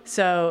 Yeah.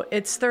 So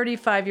it's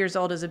 35 years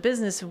old as a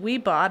business. We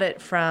bought it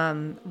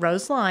from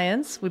Rose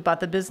Lyons. We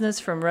bought the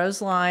business from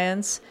Rose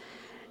Lyons,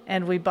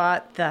 and we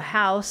bought the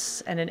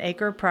house and an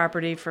acre of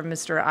property from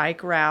Mr.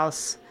 Ike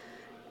Rouse.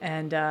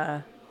 And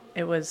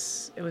it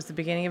was the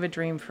beginning of a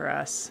dream for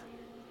us.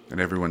 And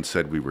everyone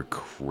said we were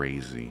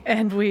crazy.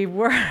 And we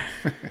were.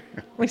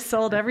 We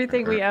sold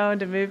everything we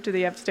owned and moved to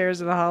the upstairs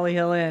of the Holly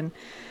Hill Inn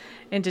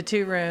into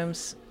 2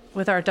 rooms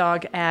with our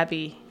dog,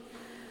 Abby.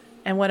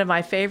 And one of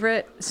my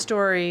favorite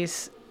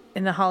stories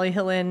in the Holly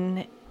Hill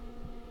Inn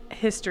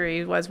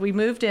history was we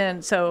moved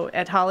in. So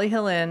at Holly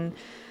Hill Inn,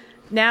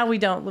 now we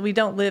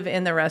don't live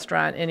in the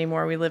restaurant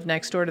anymore. We live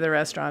next door to the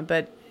restaurant.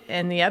 But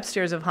in the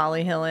upstairs of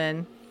Holly Hill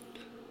Inn,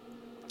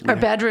 our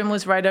bedroom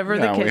was right over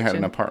the kitchen. We had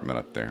an apartment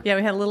up there. Yeah,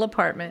 we had a little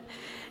apartment.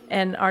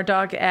 And our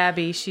dog,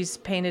 Abby, she's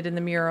painted in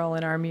the mural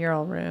in our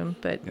mural room.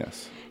 But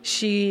yes.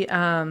 She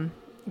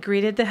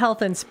greeted the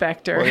health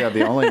inspector. Well, yeah,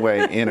 the only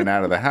way in and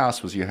out of the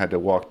house was you had to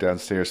walk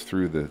downstairs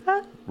through the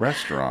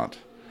restaurant.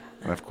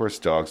 And, of course,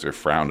 dogs are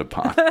frowned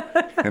upon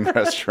in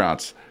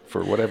restaurants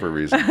for whatever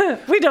reason.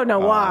 We don't know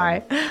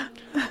why.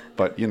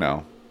 But,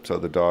 so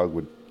the dog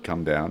would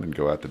come down and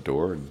go out the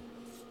door and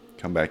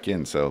come back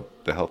in. So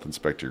the health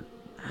inspector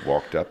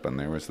walked up, and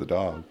there was the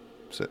dog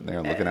sitting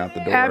there looking out the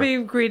door. Abby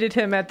greeted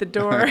him at the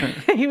door.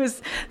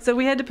 So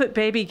we had to put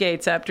baby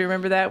gates up. Do you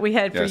remember that? We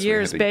had for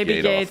years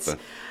baby gates.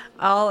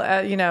 All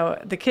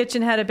the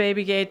kitchen had a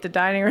baby gate, the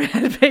dining room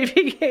had a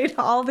baby gate.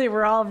 They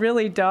were all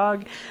really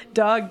dog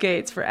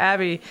gates for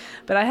Abby.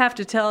 But I have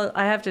to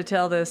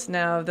tell this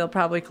now. They'll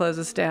probably close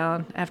us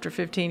down after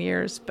 15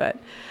 years. But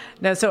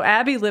no, so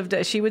Abby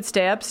she would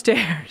stay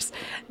upstairs.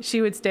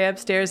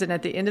 And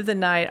at the end of the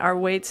night, our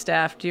wait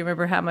staff, do you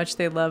remember how much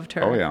they loved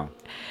her? Oh, yeah.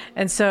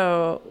 And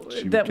so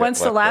that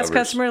once the last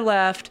customer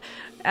left,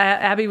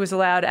 Abby was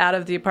allowed out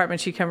of the apartment.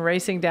 She'd come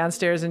racing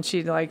downstairs, and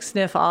she'd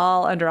sniff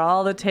under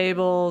all the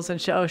tables. And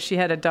she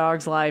had a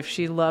dog's life.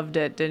 She loved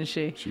it, didn't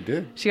she? She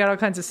did. She got all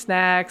kinds of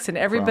snacks, and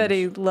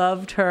everybody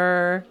loved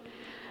her.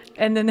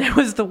 And then there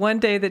was the one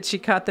day that she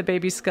caught the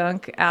baby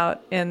skunk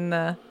out in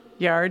the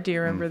yard. Do you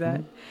remember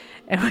that?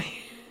 And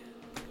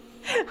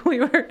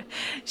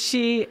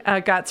she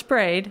got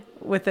sprayed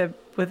with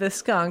a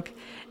skunk.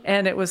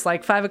 And it was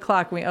 5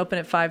 o'clock. We opened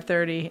at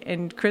 5:30,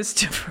 and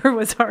Christopher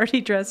was already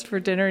dressed for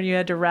dinner, and you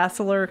had to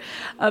wrestle her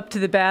up to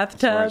the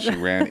bathtub. That's right. She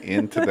ran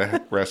into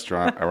the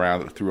restaurant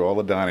through all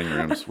the dining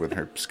rooms with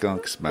her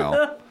skunk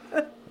smell,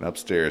 and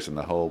upstairs, and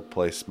the whole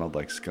place smelled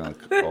like skunk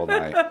all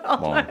night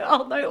long.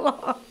 All night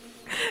long.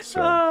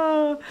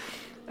 So.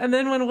 And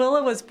then when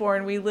Willa was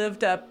born, we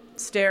lived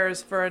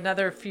upstairs for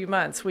another few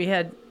months. We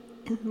had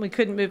We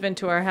couldn't move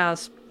into our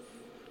house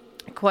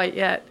quite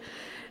yet.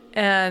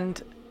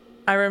 And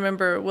I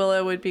remember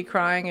Willow would be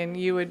crying and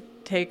you would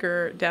take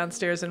her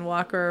downstairs and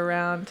walk her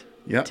around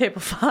table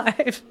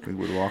 5. We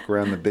would walk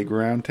around the big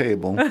round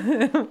table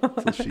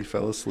until she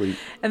fell asleep.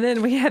 And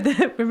then we had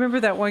to remember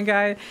that one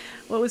guy.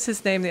 What was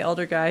his name? The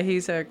older guy.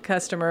 He's a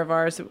customer of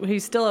ours.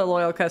 He's still a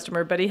loyal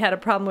customer, but he had a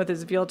problem with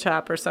his veal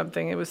chop or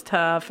something. It was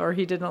tough, or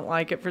he didn't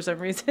like it for some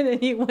reason.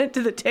 And he went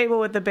to the table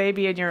with the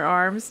baby in your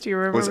arms. Do you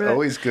remember? It was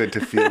always good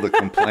to feel the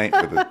complaint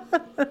with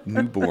a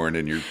newborn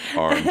in your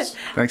arms.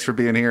 Thanks for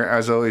being here.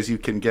 As always, you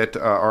can get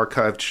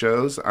archived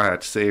shows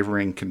at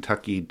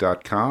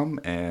savoringkentucky.com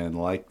and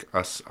like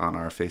us on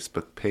our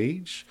Facebook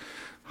page,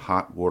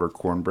 Hot Water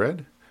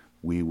Cornbread.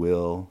 We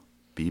will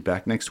be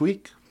back next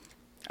week.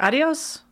 Adios.